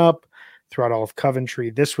breaking up, throughout all of Coventry,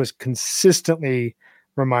 this was consistently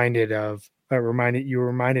reminded of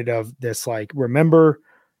this, like, remember,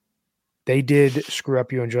 they did screw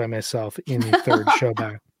up You Enjoy Myself in the third show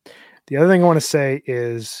back. The other thing I want to say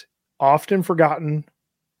is often forgotten,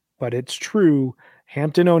 but it's true.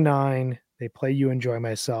 Hampton 09, they play You Enjoy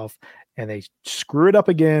Myself, and they screw it up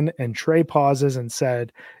again. And Trey pauses and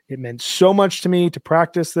said, "It meant so much to me to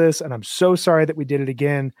practice this, and I'm so sorry that we did it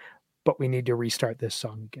again, but we need to restart this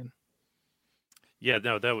song again." Yeah,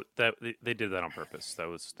 no, that they did that on purpose. They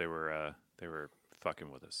were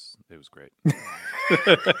fucking with us. It was great.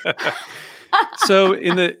 So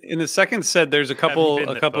in the second set, there's a couple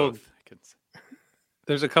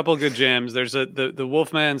there's a couple good jams. There's the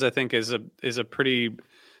Wolfman's, I think, is a pretty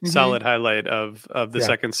solid highlight of the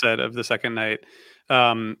second set of the second night.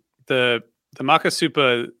 The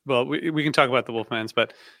Makasupa, well, we can talk about the Wolfman's,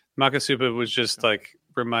 but Makasupa was just like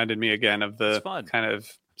reminded me again of the kind of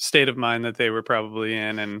state of mind that they were probably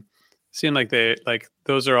in, and seemed like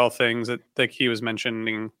those are all things that, like, he was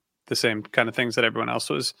mentioning, the same kind of things that everyone else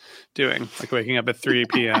was doing, like waking up at 3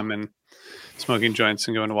 p.m. and smoking joints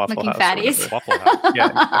and going to Waffle House. Fatties. Waffle House. Yeah,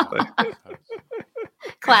 exactly.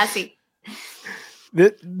 Classy.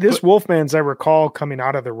 This Wolfman's, I recall, coming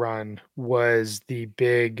out of the run was the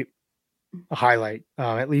big highlight,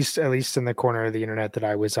 at least in the corner of the internet that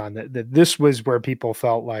I was on. That this was where people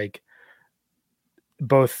felt like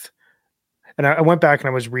both And I went back and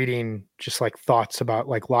I was reading just like thoughts about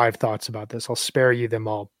like live thoughts about this. I'll spare you them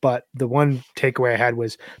all. But the one takeaway I had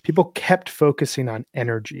was people kept focusing on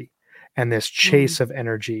energy and this chase of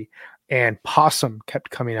energy. And Possum kept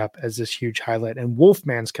coming up as this huge highlight. And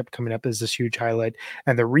Wolfman's kept coming up as this huge highlight.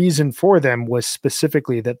 And the reason for them was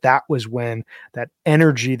specifically that was when that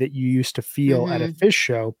energy that you used to feel at a fish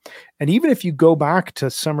show. And even if you go back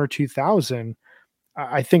to summer 2000,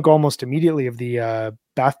 I think almost immediately of the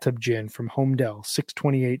Bathtub Gin from Homedale,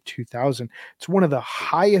 628 2000. It's one of the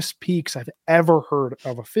highest peaks I've ever heard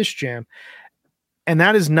of a Fish Jam. And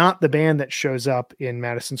that is not the band that shows up in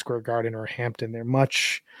Madison Square Garden or Hampton. They're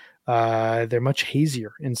much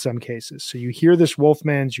hazier in some cases. So you hear this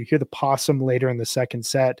Wolfman's, you hear the Possum later in the second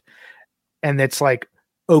set, and it's like,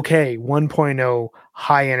 okay, 1.0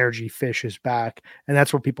 high energy Fish is back. And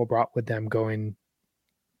that's what people brought with them going,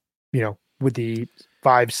 with the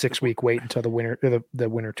 5-6 week wait until the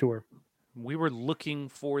winter tour. We were looking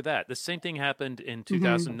for that. The same thing happened in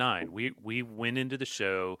 2009. We went into the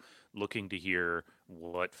show looking to hear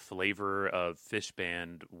what flavor of Fish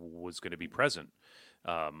band was going to be present.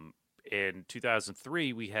 In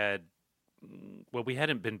 2003, we hadn't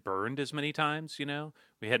been burned as many times,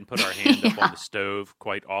 We hadn't put our hand up on the stove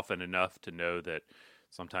quite often enough to know that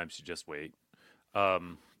sometimes you just wait.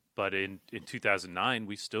 But in 2009,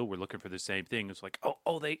 we still were looking for the same thing. It was like,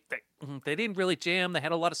 they didn't really jam. They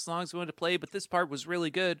had a lot of songs we wanted to play, but this part was really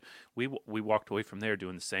good. We walked away from there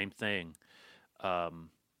doing the same thing.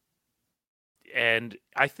 And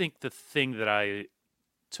I think the thing that I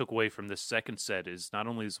took away from this second set is not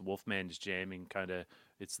only is Wolfman's jamming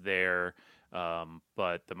it's there,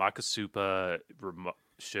 but the Makasupa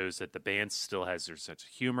shows that the band still has their sense of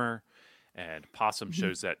humor, and Possum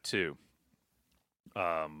shows that too.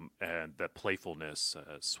 And the playfulness,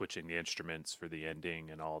 switching the instruments for the ending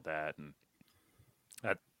and all that, and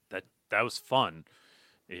that was fun.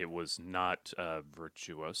 It was not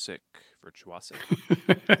virtuosic.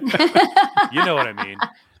 You know what I mean?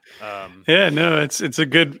 Yeah, no, it's a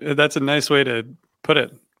good. That's a nice way to put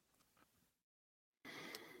it.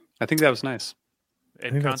 I think that was nice.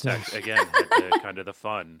 And Contact again had kind of the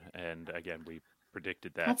fun, and again we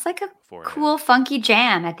predicted that. That's like a cool, funky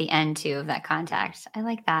jam at the end too of that Contact. I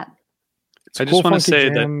like that. I just want to say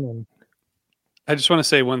that. I just want to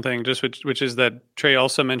say one thing, just which is that Trey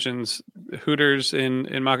also mentions Hooters in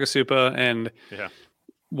Makasupa, and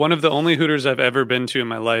one of the only Hooters I've ever been to in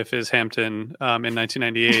my life is Hampton in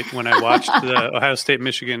 1998 when I watched the Ohio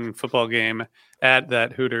State-Michigan football game at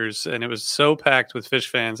that Hooters, and it was so packed with Fish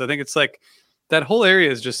fans. I think it's like that whole area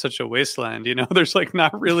is just such a wasteland. There's like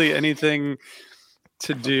not really anything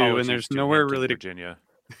to do, and there's nowhere really to Virginia.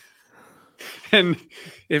 And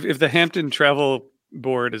if the Hampton Travel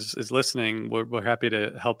Board is listening, we're happy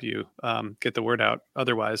to help you get the word out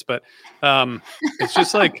otherwise. But it's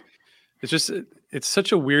just like it's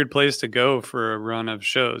such a weird place to go for a run of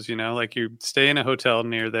shows. Like you stay in a hotel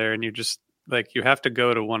near there, and you just like you have to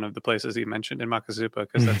go to one of the places you mentioned in Makasupa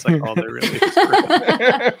because that's like all there really is.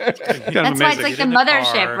 That's why it's like the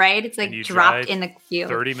mothership, right? It's like dropped in the queue.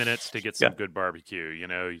 30 minutes to get some good barbecue. You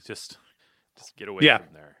just get away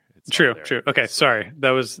from there. It's true. Okay, sorry,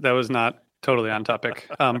 that was not totally on topic.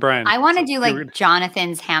 Brian, I want to do like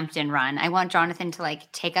Jonathan's Hampton run. I want Jonathan to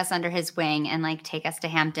like take us under his wing and like take us to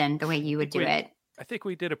Hampton the way you would do it. I think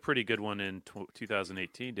we did a pretty good one in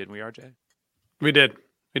 2018, didn't we, RJ? We did.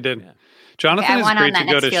 Yeah. Jonathan is great to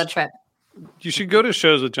go to field trip. You should go to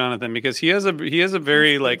shows with Jonathan because he has a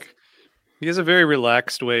very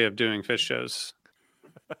relaxed way of doing Fish shows.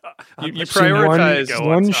 You prioritize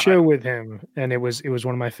one show with him, and it was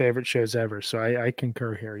one of my favorite shows ever. So I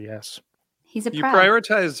concur here. Yes. He's a pro. You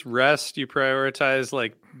prioritize rest. You prioritize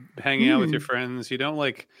like hanging out with your friends. You don't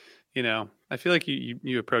like, I feel like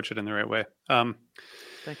you approach it in the right way. Thank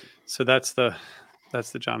you. So that's the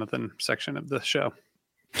Jonathan section of the show.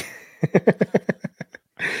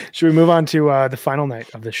 Should we move on to the final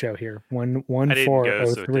night of the show here?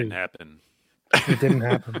 1/4/03. So it didn't happen. It didn't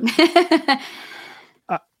happen.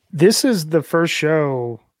 This is the first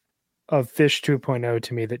show of Fish 2.0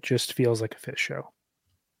 to me that just feels like a Fish show.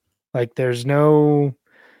 Like there's no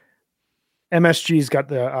MSG's got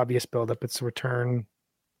the obvious buildup. It's the return.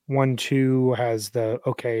 1-2 has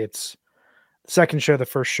it's the second show, the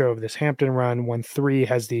first show of this Hampton run. 1-3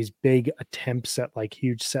 has these big attempts at like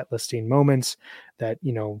huge set listing moments that,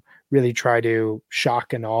 really try to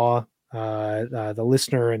shock and awe the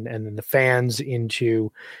listener and the fans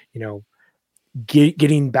into,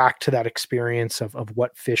 getting back to that experience of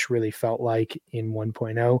what Fish really felt like in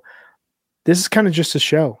 1.0. This is kind of just a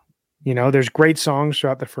show. You know, there's great songs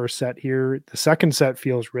throughout the first set here. The second set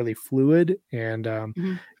feels really fluid, and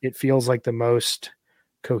it feels like the most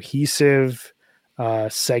cohesive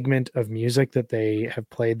segment of music that they have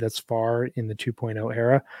played thus far in the 2.0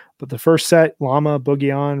 era. But the first set, Llama,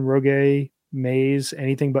 Boogie On, Rogue, Maze,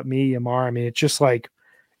 Anything But Me, Yamar, I mean, it's just like,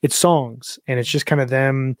 it's songs, and it's just kind of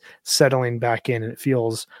them settling back in, and it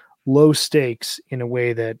feels low stakes in a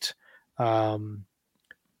way that I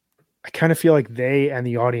kind of feel like they and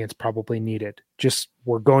the audience probably need it. Just,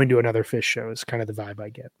 we're going to another Fish show is kind of the vibe I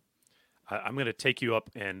get. I'm going to take you up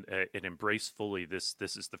and embrace fully this.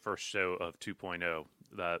 This is the first show of 2.0.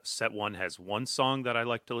 Set 1 has one song that I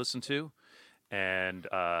like to listen to, and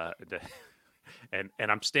I'm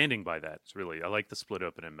standing by that. It's really, I like the split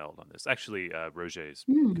open and melt on this. Actually, Roger's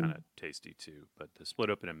kind of tasty too, but the split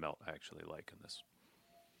open and melt I actually like in this.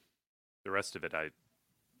 The rest of it I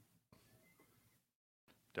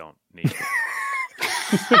don't need.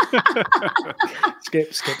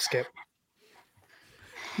 Skip.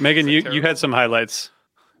 Megan, you had some highlights.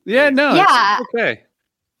 Yeah, no, it's okay.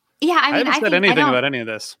 Yeah, I mean, I haven't said anything about any of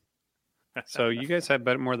this. So you guys have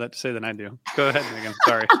more to say than I do. Go ahead, Megan.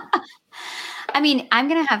 Sorry. I mean, I'm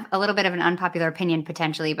going to have a little bit of an unpopular opinion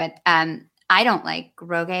potentially, but I don't like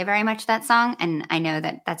Rogue very much, that song. And I know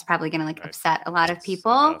that that's probably going to like upset a lot of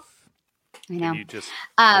people. I know. You just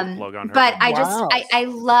plug on her. But I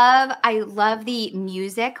love the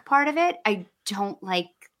music part of it. I don't like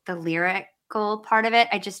the lyrical part of it.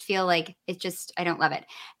 I just feel like I don't love it.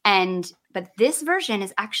 But this version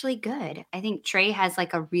is actually good. I think Trey has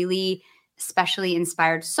like a really specially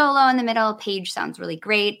inspired solo in the middle. Paige sounds really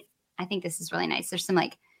great. I think this is really nice. There's some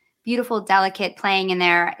like beautiful, delicate playing in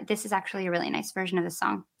there. This is actually a really nice version of the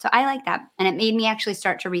song. So I like that. And it made me actually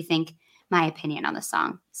start to rethink my opinion on the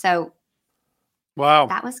song. So wow.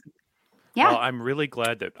 That was, yeah. Well, I'm really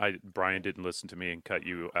glad that Brian didn't listen to me and cut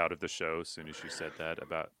you out of the show as soon as you said that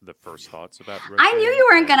about the first thoughts about Rogue. I knew you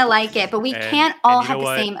weren't going to like it, but we can't all have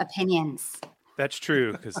the same opinions. That's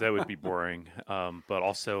true, because that would be boring. But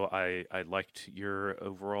also, I liked your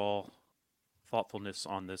overall thoughtfulness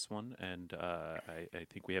on this one, and I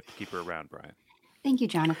think we have to keep her around, Brian. Thank you,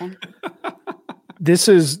 Jonathan. This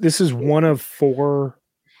is one of 4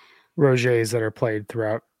 Rogers that are played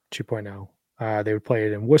throughout 2.0. They would play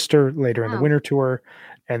it in Worcester later in the winter tour,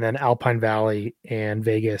 and then Alpine Valley and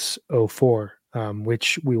Vegas 04,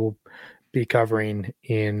 which we will be covering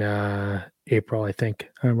in April, I think.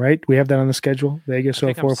 Right? We have that on the schedule, Vegas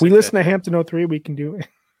 04. If we listen to Hampton 03, we can do it.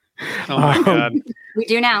 Oh my God. We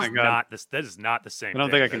do now. That is not the same. I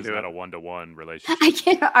don't think I can do it. Not a 1-to-1 relationship. I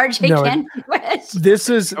can't. RJ can do it. This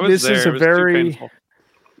is a very.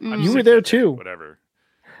 You were there too. Whatever.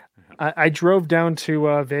 I drove down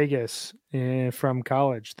to Vegas from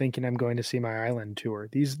college thinking I'm going to see my island tour.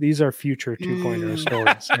 These are future 2.0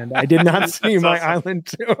 stories, and I did not see my island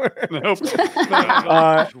tour. Nope.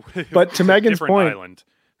 But to Megan's point, island.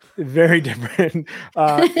 Very different.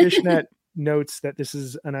 Fishnet notes that this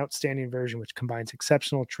is an outstanding version which combines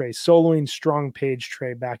exceptional Trey soloing, strong Paige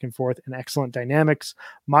Trey back and forth, and excellent dynamics,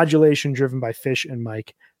 modulation driven by Fish and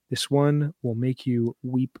Mike. This one will make you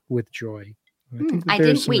weep with joy. I think I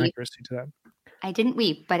didn't weep. Accuracy to that. I didn't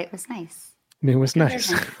weep, but it was nice. It was nice.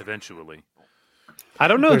 Eventually. I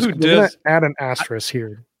don't know who did. Add an asterisk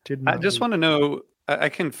here. I just want to know. I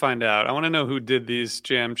can find out. I want to know who did these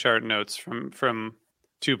jam chart notes from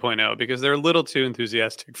 2.0, because they're a little too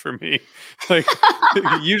enthusiastic for me. Like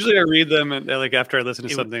usually I read them and like after I listen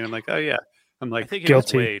to something, I'm like, oh yeah. I'm like, I think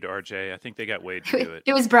guilty. It was Wade, RJ. I think they got Wade to do it.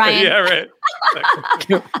 It was Brian. Yeah, right.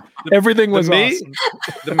 Everything was awesome.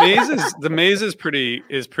 The maze is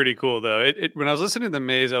pretty cool though. When I was listening to the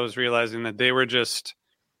maze, I was realizing that they were just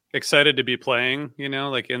excited to be playing. You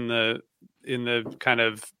know, like in the kind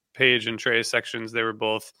of Paige and Trey sections, they were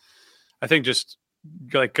both, I think, just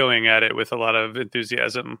like going at it with a lot of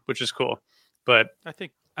enthusiasm, which is cool. But I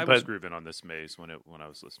think I was grooving on this maze when I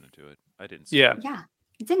was listening to it. I didn't see yeah. it. Yeah.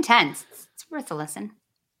 It's intense. It's worth a listen.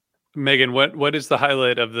 Megan, what is the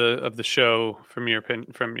highlight of the show from your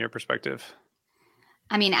perspective?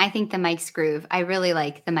 I mean, I think the Mike's groove. I really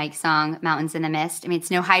like the Mike song, Mountains in the Mist. I mean,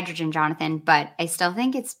 it's no hydrogen, Jonathan, but I still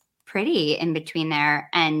think it's pretty in between there.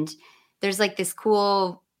 And there's like this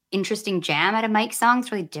cool, interesting jam out of Mike's song.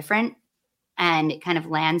 It's really different. And it kind of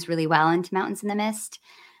lands really well into Mountains in the Mist.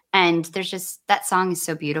 And there's just, that song is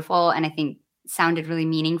so beautiful. And I think sounded really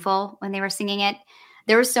meaningful when they were singing it.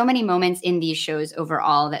 There were so many moments in these shows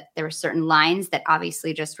overall that there were certain lines that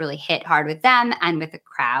obviously just really hit hard with them and with the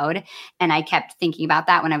crowd. And I kept thinking about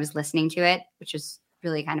that when I was listening to it, which was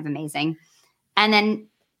really kind of amazing. And then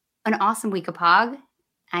an awesome week of Pog.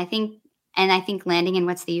 I think And I think landing in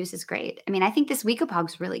What's the Use is great. I mean, I think this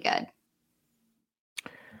Weekapog's really good.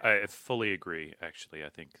 I fully agree. Actually, I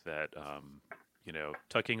think that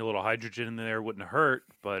tucking a little hydrogen in there wouldn't hurt,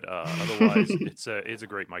 but otherwise, it's a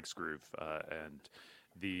great Mike's Groove, and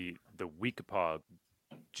the Weekapog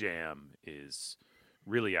jam is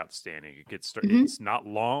really outstanding. It gets it's not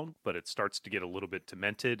long, but it starts to get a little bit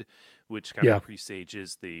demented, which kind of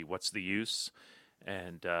presages the What's the Use,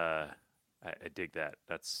 and I dig that.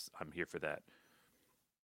 I'm here for that.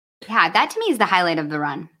 Yeah, that to me is the highlight of the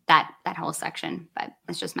run, that whole section, but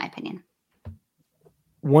that's just my opinion.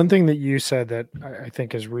 One thing that you said that I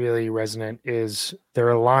think is really resonant is there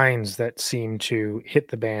are lines that seem to hit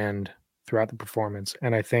the band throughout the performance.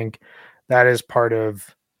 And I think that is part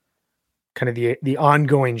of kind of the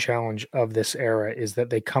ongoing challenge of this era, is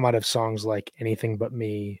that they come out of songs like Anything But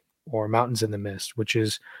Me or Mountains in the Mist, which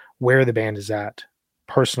is where the band is at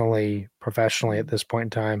personally, professionally at this point in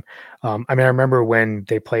time. I mean, I remember when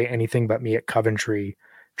they play Anything But Me at Coventry,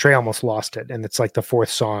 Trey almost lost it. And it's like the fourth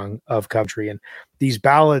song of Coventry. And these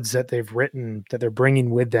ballads that they've written that they're bringing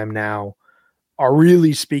with them now are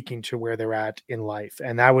really speaking to where they're at in life.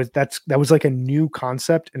 And that was like a new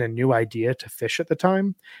concept and a new idea to Fish at the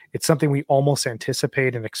time. It's something we almost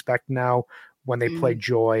anticipate and expect now when they play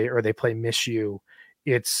Joy or they play Miss You.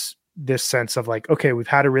 It's this sense of like, okay, we've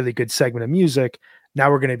had a really good segment of music. Now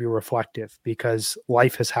we're going to be reflective because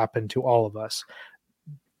life has happened to all of us.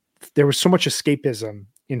 There was so much escapism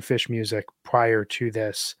in Fish music prior to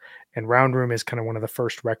this. And Round Room is kind of one of the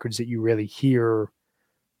first records that you really hear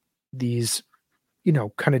these,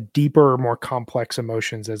 kind of deeper, more complex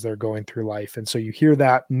emotions as they're going through life. And so you hear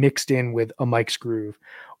that mixed in with A Mike's Groove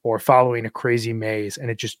or Following a Crazy Maze. And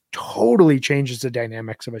it just totally changes the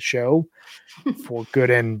dynamics of a show for good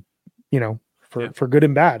and, for good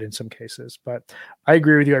and bad in some cases. But I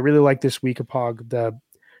agree with you. I really like this Weekapog. The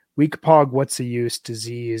Weekapog, What's the Use,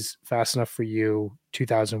 Disease, Fast Enough for You,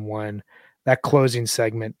 2001. That closing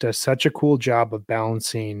segment does such a cool job of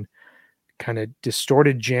balancing kind of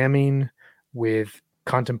distorted jamming with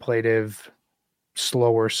contemplative,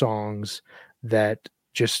 slower songs that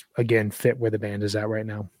just, again, fit where the band is at right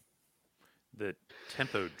now. The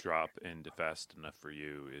tempo drop into Fast Enough for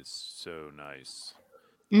You is so nice.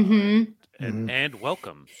 And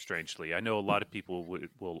welcome, strangely. I know a lot of people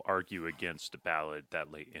will argue against a ballad that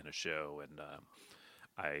late in a show, and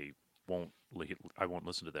I won't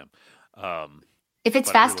listen to them. If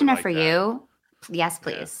it's Fast Enough for You, yes,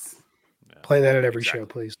 please. Yeah. Play that at every show,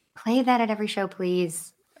 please. Play that at every show,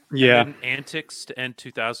 please. Yeah. And Antics to end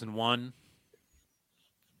 2001.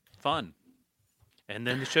 Fun. And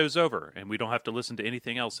then the show's over, and we don't have to listen to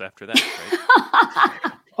anything else after that,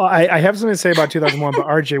 right? I have something to say about 2001, but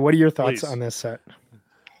RJ, what are your thoughts on this set?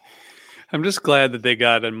 I'm just glad that they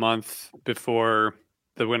got a month before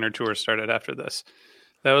the winter tour started after this.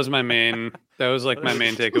 That was my main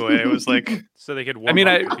takeaway. It was like, so they could warm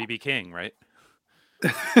up for BB King, right?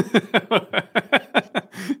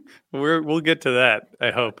 We'll get to that, I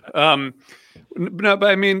hope. No, but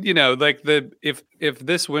I mean, like if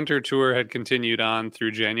this winter tour had continued on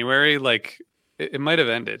through January, like it might have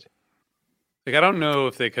ended. Like, I don't know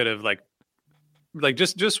if they could have like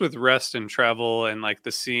just with rest and travel and like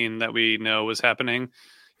the scene that we know was happening.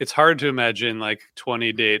 It's hard to imagine like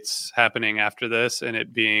 20 dates happening after this and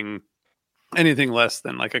it being anything less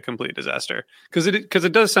than like a complete disaster. Because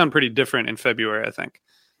it does sound pretty different in February, I think,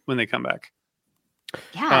 when they come back.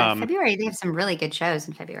 Yeah, February, they have some really good shows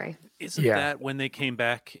in February. Isn't that when they came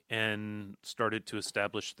back and started to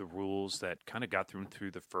establish the rules that kind of got them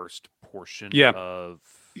through the first portion of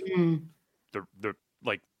the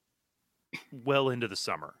like well into the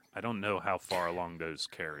summer? I don't know how far along those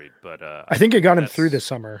carried, but I think it got him through the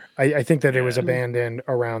summer. I think that it was abandoned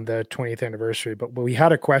around the 20th anniversary, but we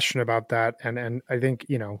had a question about that, and I think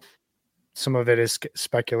some of it is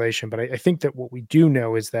speculation, but I think that what we do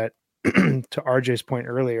know is that to RJ's point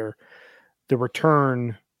earlier, the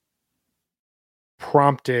return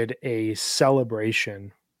prompted a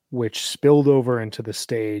celebration which spilled over into the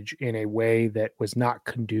stage in a way that was not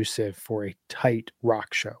conducive for a tight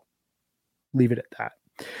rock show. Leave it at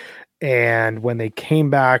that. And when they came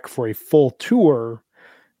back for a full tour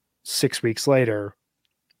 6 weeks later,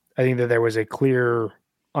 I think that there was a clear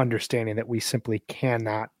understanding that we simply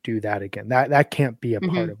cannot do that again. That can't be a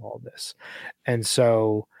part of all this. And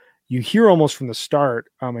so you hear almost from the start,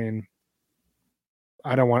 I mean,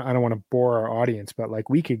 I don't want to bore our audience, but like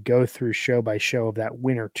we could go through show by show of that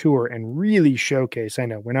winter tour and really showcase, I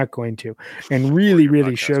know we're not going to, and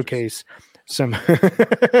really showcase some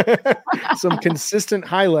some consistent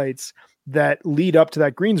highlights that lead up to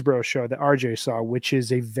that Greensboro show that RJ saw, which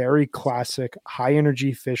is a very classic high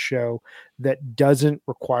energy Phish show that doesn't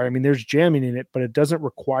require, I mean, there's jamming in it, but it doesn't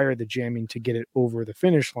require the jamming to get it over the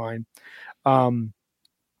finish line.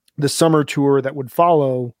 The summer tour that would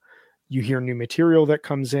follow, you hear new material that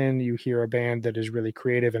comes in, you hear a band that is really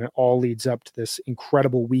creative, and it all leads up to this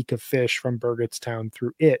incredible week of Phish from Burgettstown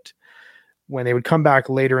through it. When they would come back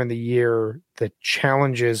later in the year, the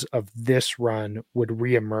challenges of this run would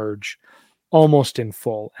reemerge almost in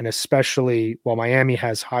full. And especially while Miami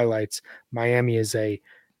has highlights, Miami is a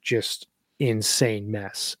just insane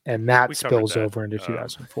mess. And that spills over into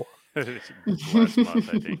 2004. Last month,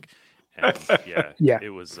 I think. And yeah, it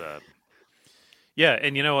was, and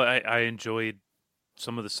I enjoyed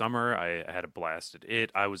some of the summer. I had a blast at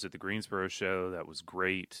it. I was at the Greensboro show. That was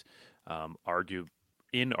great.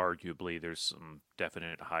 Inarguably, there's some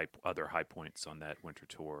definite other high points on that winter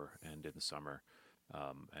tour and in the summer.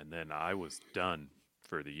 And then I was done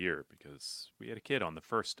for the year because we had a kid on the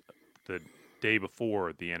day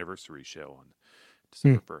before the anniversary show on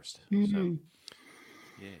December 1st. Mm-hmm. So,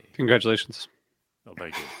 yay. Congratulations. Oh,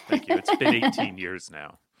 thank you. It's been 18 years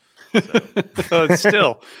now. So. It's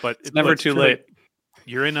still, but it's never too late.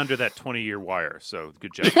 You're in under that 20-year wire, so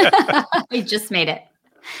good job. We just made it.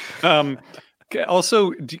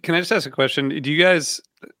 Also, can I just ask a question? Do you guys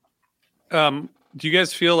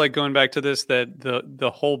feel like, going back to this, that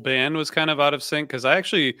the whole band was kind of out of sync? Because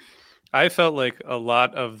I felt like a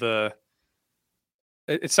lot of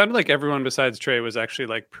it sounded like everyone besides Trey was actually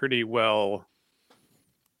like pretty well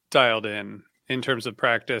dialed in terms of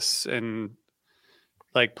practice and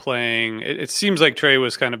like playing. It seems like Trey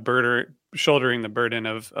was kind of shouldering the burden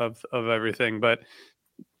of everything, but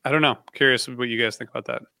I don't know. Curious what you guys think about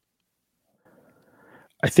that.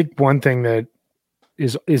 I think one thing that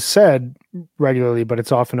is said regularly, but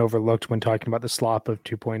it's often overlooked when talking about the slop of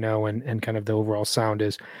 2.0 and kind of the overall sound,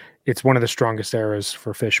 is it's one of the strongest eras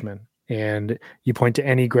for Fishman. And you point to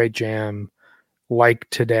any great jam like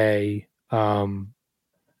today, John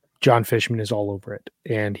Fishman is all over it.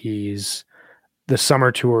 And the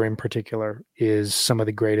summer tour in particular is some of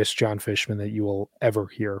the greatest John Fishman that you will ever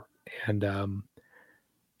hear. And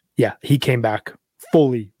he came back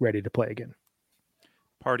fully ready to play again.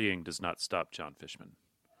 Partying does not stop John Fishman.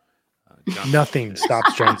 Nothing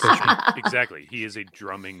stops John Fishman. Exactly. He is a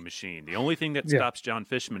drumming machine. The only thing that stops John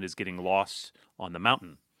Fishman is getting lost on the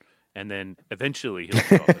mountain. And then eventually he'll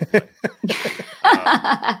get off and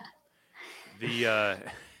play.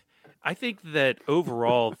 I think that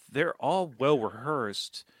overall they're all well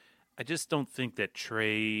rehearsed. I just don't think that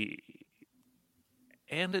Trey,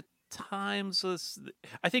 and at times,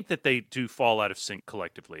 I think that they do fall out of sync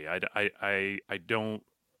collectively. I don't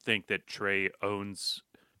think that Trey owns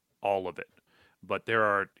all of it, but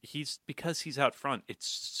because he's out front, it's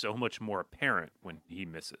so much more apparent when he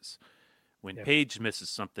misses. When Paige misses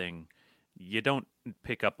something, you don't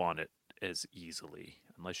pick up on it as easily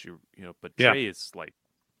unless but Trey is like,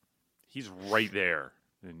 he's right there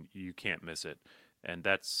and you can't miss it. And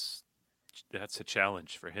that's a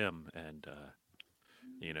challenge for him. And,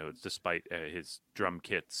 despite his drum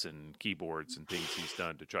kits and keyboards and things he's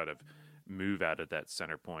done to try to move out of that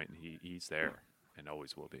center point, he's there and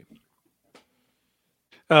always will be.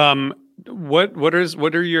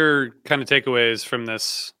 What are your kind of takeaways from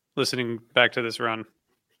this, listening back to this run?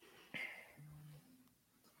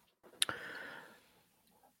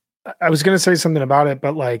 I was going to say something about it,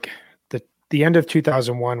 but like the end of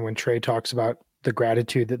 2001, when Trey talks about the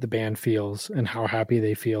gratitude that the band feels and how happy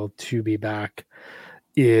they feel to be back,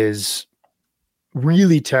 is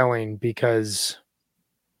really telling, because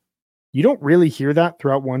you don't really hear that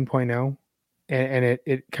throughout 1.0. And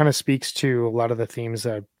it kind of speaks to a lot of the themes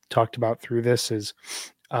that I've talked about through this. Is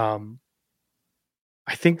I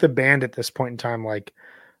think the band at this point in time, like,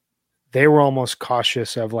 they were almost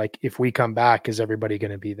cautious of like, if we come back, is everybody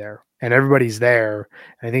going to be there? And everybody's there.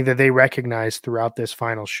 And I think that they recognized throughout this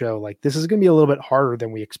final show, like, this is going to be a little bit harder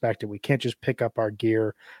than we expected. We can't just pick up our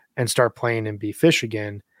gear and start playing and be Phish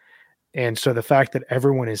again. And so the fact that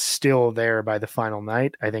everyone is still there by the final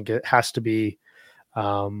night, I think it has to be,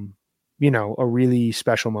 a really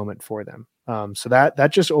special moment for them. So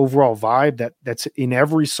that just overall vibe that's in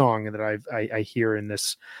every song that I hear in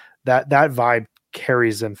this, that vibe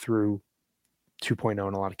carries them through 2.0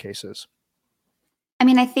 in a lot of cases. I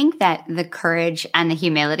mean, I think that the courage and the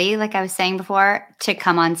humility, like I was saying before, to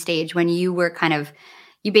come on stage when you were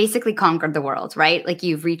you basically conquered the world, right? Like,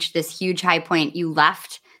 you've reached this huge high point. You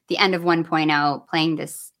left the end of 1.0 playing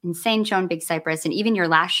this insane show in Big Cypress. And even your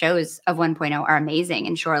last shows of 1.0 are amazing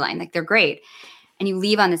in Shoreline. Like, they're great. And you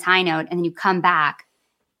leave on this high note and then you come back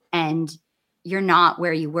and you're not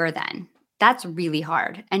where you were then. that's really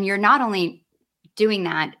hard. And you're not only doing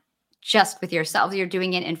that just with yourselves, you're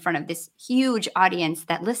doing it in front of this huge audience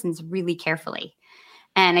that listens really carefully.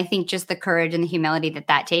 And I think just the courage and the humility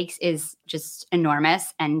that takes is just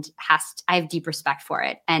enormous, and I have deep respect for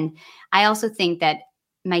it. And I also think that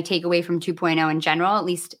my takeaway from 2.0 in general, at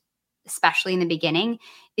least especially in the beginning,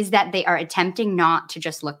 is that they are attempting not to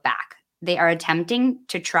just look back. They are attempting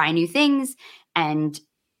to try new things and,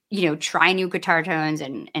 try new guitar tones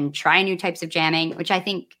and try new types of jamming, which I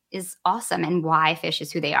think is awesome, and why Phish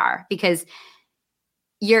is who they are. Because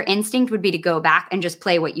your instinct would be to go back and just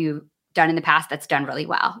play what you've done in the past that's done really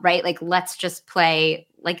well, right? Like, let's just play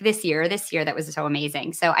like this year that was so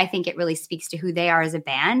amazing. So I think it really speaks to who they are as a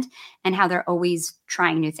band and how they're always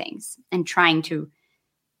trying new things and trying to,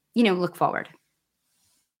 look forward.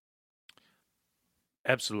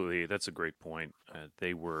 Absolutely, that's a great point.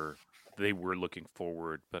 They were looking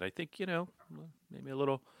forward, but I think maybe a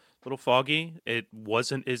little foggy. It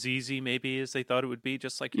wasn't as easy maybe as they thought it would be.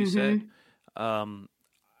 Just like you said,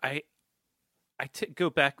 I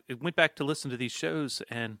went back to listen to these shows,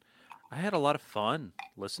 and I had a lot of fun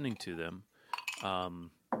listening to them.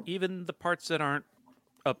 Even the parts that aren't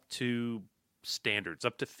up to standards,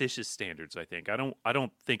 up to Phish's standards. I think I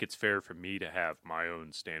don't think it's fair for me to have my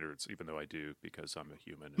own standards, even though I do, because I'm a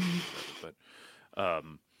human. But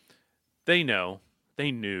they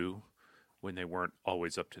knew when they weren't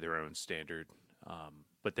always up to their own standard,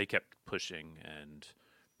 but they kept pushing, and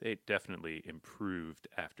they definitely improved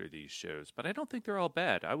after these shows. But I don't think they're all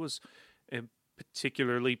bad. I was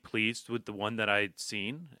particularly pleased with the one that I'd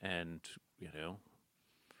seen, and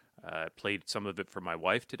played some of it for my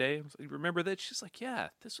wife today. I was like, remember that? She's like, yeah,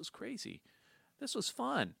 this was crazy. This was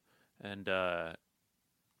fun. And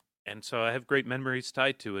so I have great memories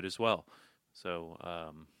tied to it as well. So,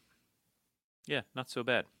 yeah, not so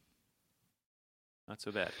bad. Not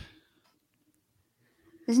so bad.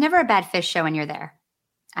 There's never a bad Phish show when you're there,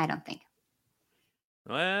 I don't think.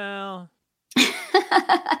 Well...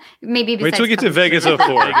 Maybe wait till we get to Vegas 04.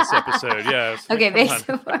 Vegas episode, yeah. Okay, Vegas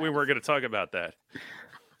 04. We weren't going to talk about that.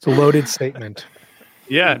 It's a loaded statement.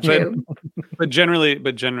 Yeah, but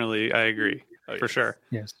generally, I agree for sure.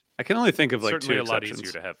 Yes, I can only think of like certainly two a lot exceptions.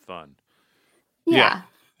 easier to have fun. Yeah.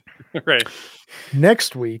 Right.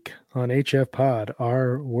 Next week on HF Pod,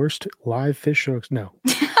 our worst live Phish shows. No.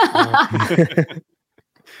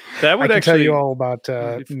 That would I can actually tell you all about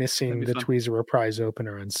missing that'd be the fun. Tweezer Reprise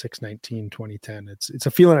opener on 6/19/2010. It's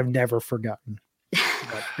a feeling I've never forgotten.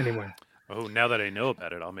 But anyway. Oh, now that I know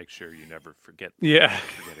about it, I'll make sure you never forget. Yeah.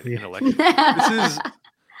 Forget it intellectually. This is,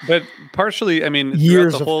 but partially, I mean,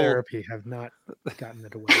 Years throughout the of whole therapy have not gotten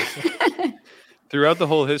it away. throughout the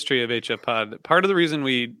whole history of HF Pod, part of the reason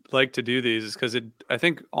we like to do these is because I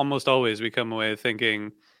think almost always we come away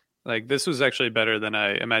thinking like this was actually better than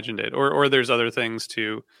I imagined it, or there's other things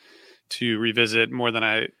to revisit more than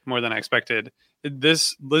I expected.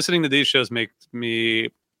 Listening to these shows makes me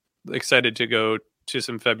excited to go to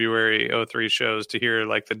some February 03 shows to hear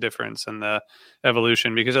like the difference and the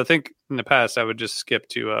evolution, because I think in the past I would just skip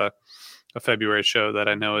to a February show that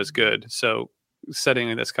I know is good. So setting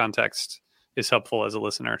in this context is helpful as a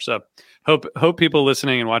listener. So hope people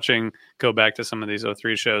listening and watching go back to some of these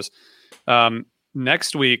 03 shows.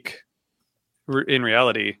 Next week, in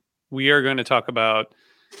reality, we are going to talk about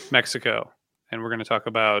Mexico, and we're going to talk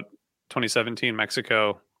about 2017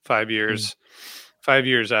 Mexico, 5 years. 5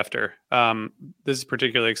 years after. This is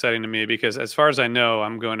particularly exciting to me because as far as I know,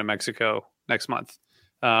 I'm going to Mexico next month.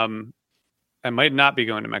 I might not be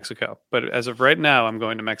going to Mexico, but as of right now, I'm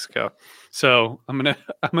going to Mexico. So I'm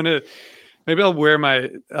gonna maybe I'll wear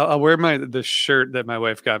the shirt that my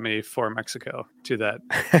wife got me for Mexico to that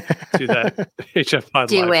HF Pod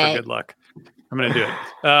Do Live it. for good luck. I'm going to do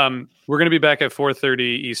it. We're going to be back at 4:30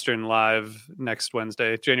 Eastern live next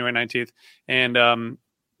Wednesday, January 19th. And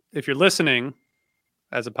if you're listening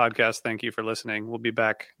as a podcast, thank you for listening. We'll be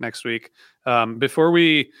back next week. Before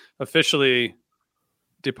we officially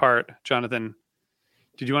depart, Jonathan,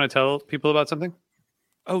 did you want to tell people about something?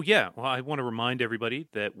 Oh, yeah. Well, I want to remind everybody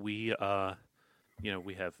that we have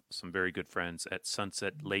some very good friends at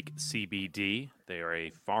Sunset Lake CBD. They are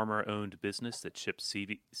a farmer-owned business that ships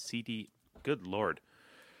CD. Good Lord.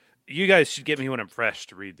 You guys should get me when I'm fresh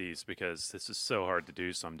to read these because this is so hard to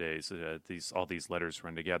do some days. All these letters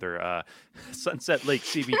run together. Sunset Lake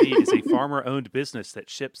CBD is a farmer-owned business that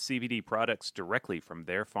ships CBD products directly from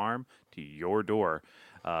their farm to your door.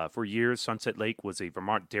 For years, Sunset Lake was a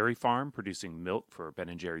Vermont dairy farm producing milk for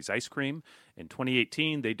Ben & Jerry's ice cream. In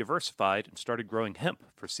 2018, they diversified and started growing hemp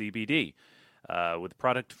for CBD. With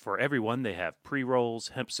product for everyone, they have pre-rolls,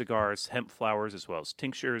 hemp cigars, hemp flowers, as well as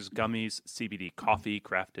tinctures, gummies, CBD coffee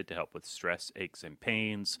crafted to help with stress, aches, and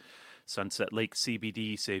pains. Sunset Lake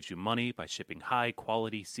CBD saves you money by shipping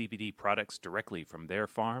high-quality CBD products directly from their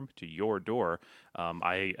farm to your door.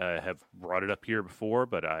 I have brought it up here before,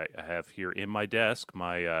 but I have here in my desk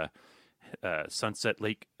my Sunset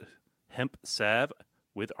Lake hemp salve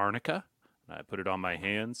with arnica. I put it on my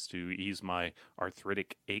hands to ease my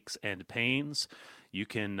arthritic aches and pains. You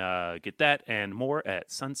can get that and more at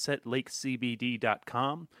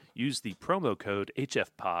sunsetlakecbd.com. Use the promo code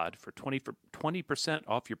HFPOD for 20%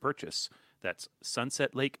 off your purchase. That's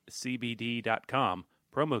sunsetlakecbd.com,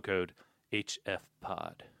 promo code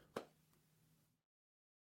HFPOD.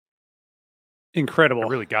 Incredible. I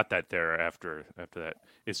really got that there after that.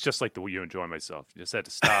 It's just like the way you enjoy myself. You just had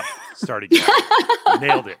to stop, start again.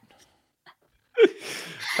 Nailed it.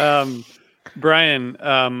 Brian,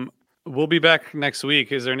 we'll be back next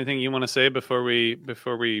week. Is there anything you want to say before we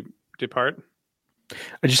depart?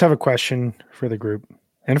 I just have a question for the group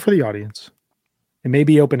and for the audience. It may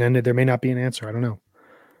be open-ended. There may not be an answer. I don't know.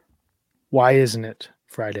 Why isn't it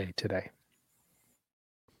Friday today?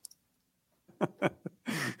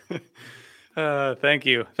 Thank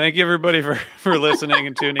you. Thank you, everybody, for listening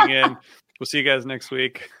and tuning in. We'll see you guys next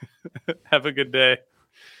week. Have a good day.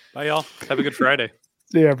 Bye, y'all. Have a good Friday.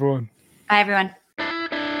 See you, everyone. Bye, everyone.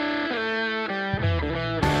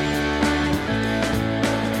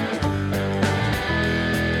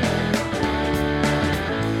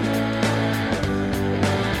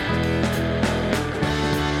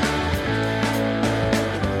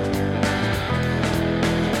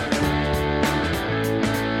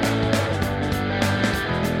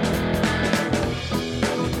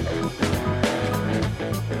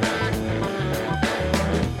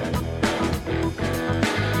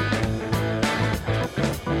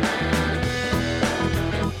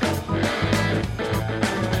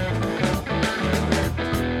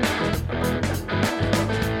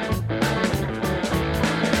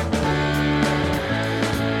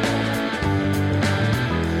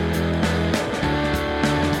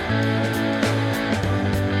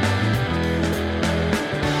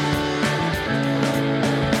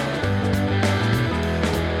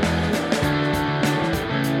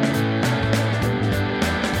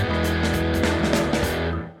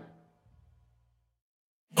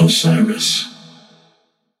 Osiris.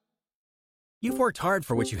 You've worked hard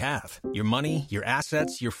for what you have. Your money, your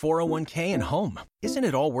assets, your 401k, and home. Isn't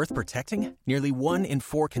it all worth protecting? Nearly 1 in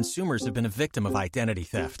 4 consumers have been a victim of identity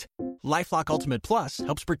theft. LifeLock Ultimate Plus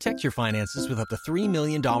helps protect your finances with up to $3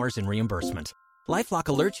 million in reimbursement. LifeLock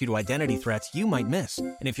alerts you to identity threats you might miss.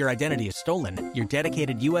 And if your identity is stolen, your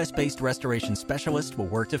dedicated U.S.-based restoration specialist will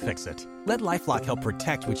work to fix it. Let LifeLock help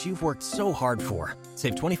protect what you've worked so hard for.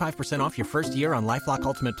 Save 25% off your first year on LifeLock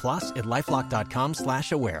Ultimate Plus at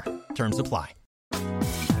LifeLock.com/aware. Terms apply.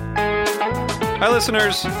 Hi,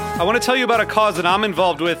 listeners. I want to tell you about a cause that I'm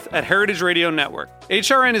involved with at Heritage Radio Network.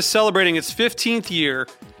 HRN is celebrating its 15th year,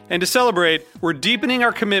 and to celebrate, we're deepening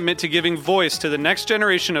our commitment to giving voice to the next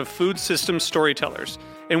generation of food systems storytellers,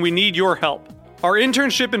 and we need your help. Our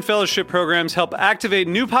internship and fellowship programs help activate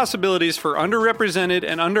new possibilities for underrepresented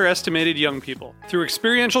and underestimated young people through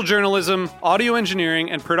experiential journalism, audio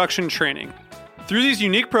engineering, and production training. Through these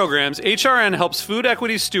unique programs, HRN helps food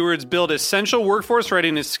equity stewards build essential workforce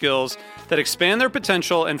readiness skills that expand their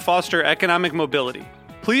potential and foster economic mobility.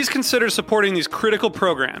 Please consider supporting these critical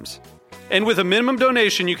programs. And with a minimum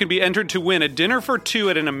donation, you can be entered to win a dinner for 2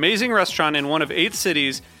 at an amazing restaurant in one of 8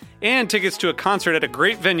 cities and tickets to a concert at a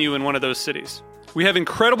great venue in one of those cities. We have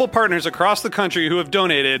incredible partners across the country who have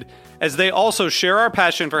donated, as they also share our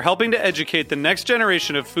passion for helping to educate the next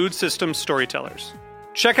generation of food systems storytellers.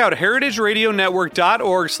 Check out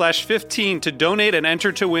heritageradionetwork.org/15 to donate and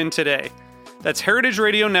enter to win today. That's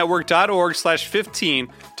heritageradionetwork.org/15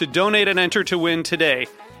 to donate and enter to win today.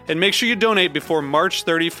 And make sure you donate before March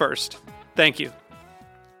 31st. Thank you.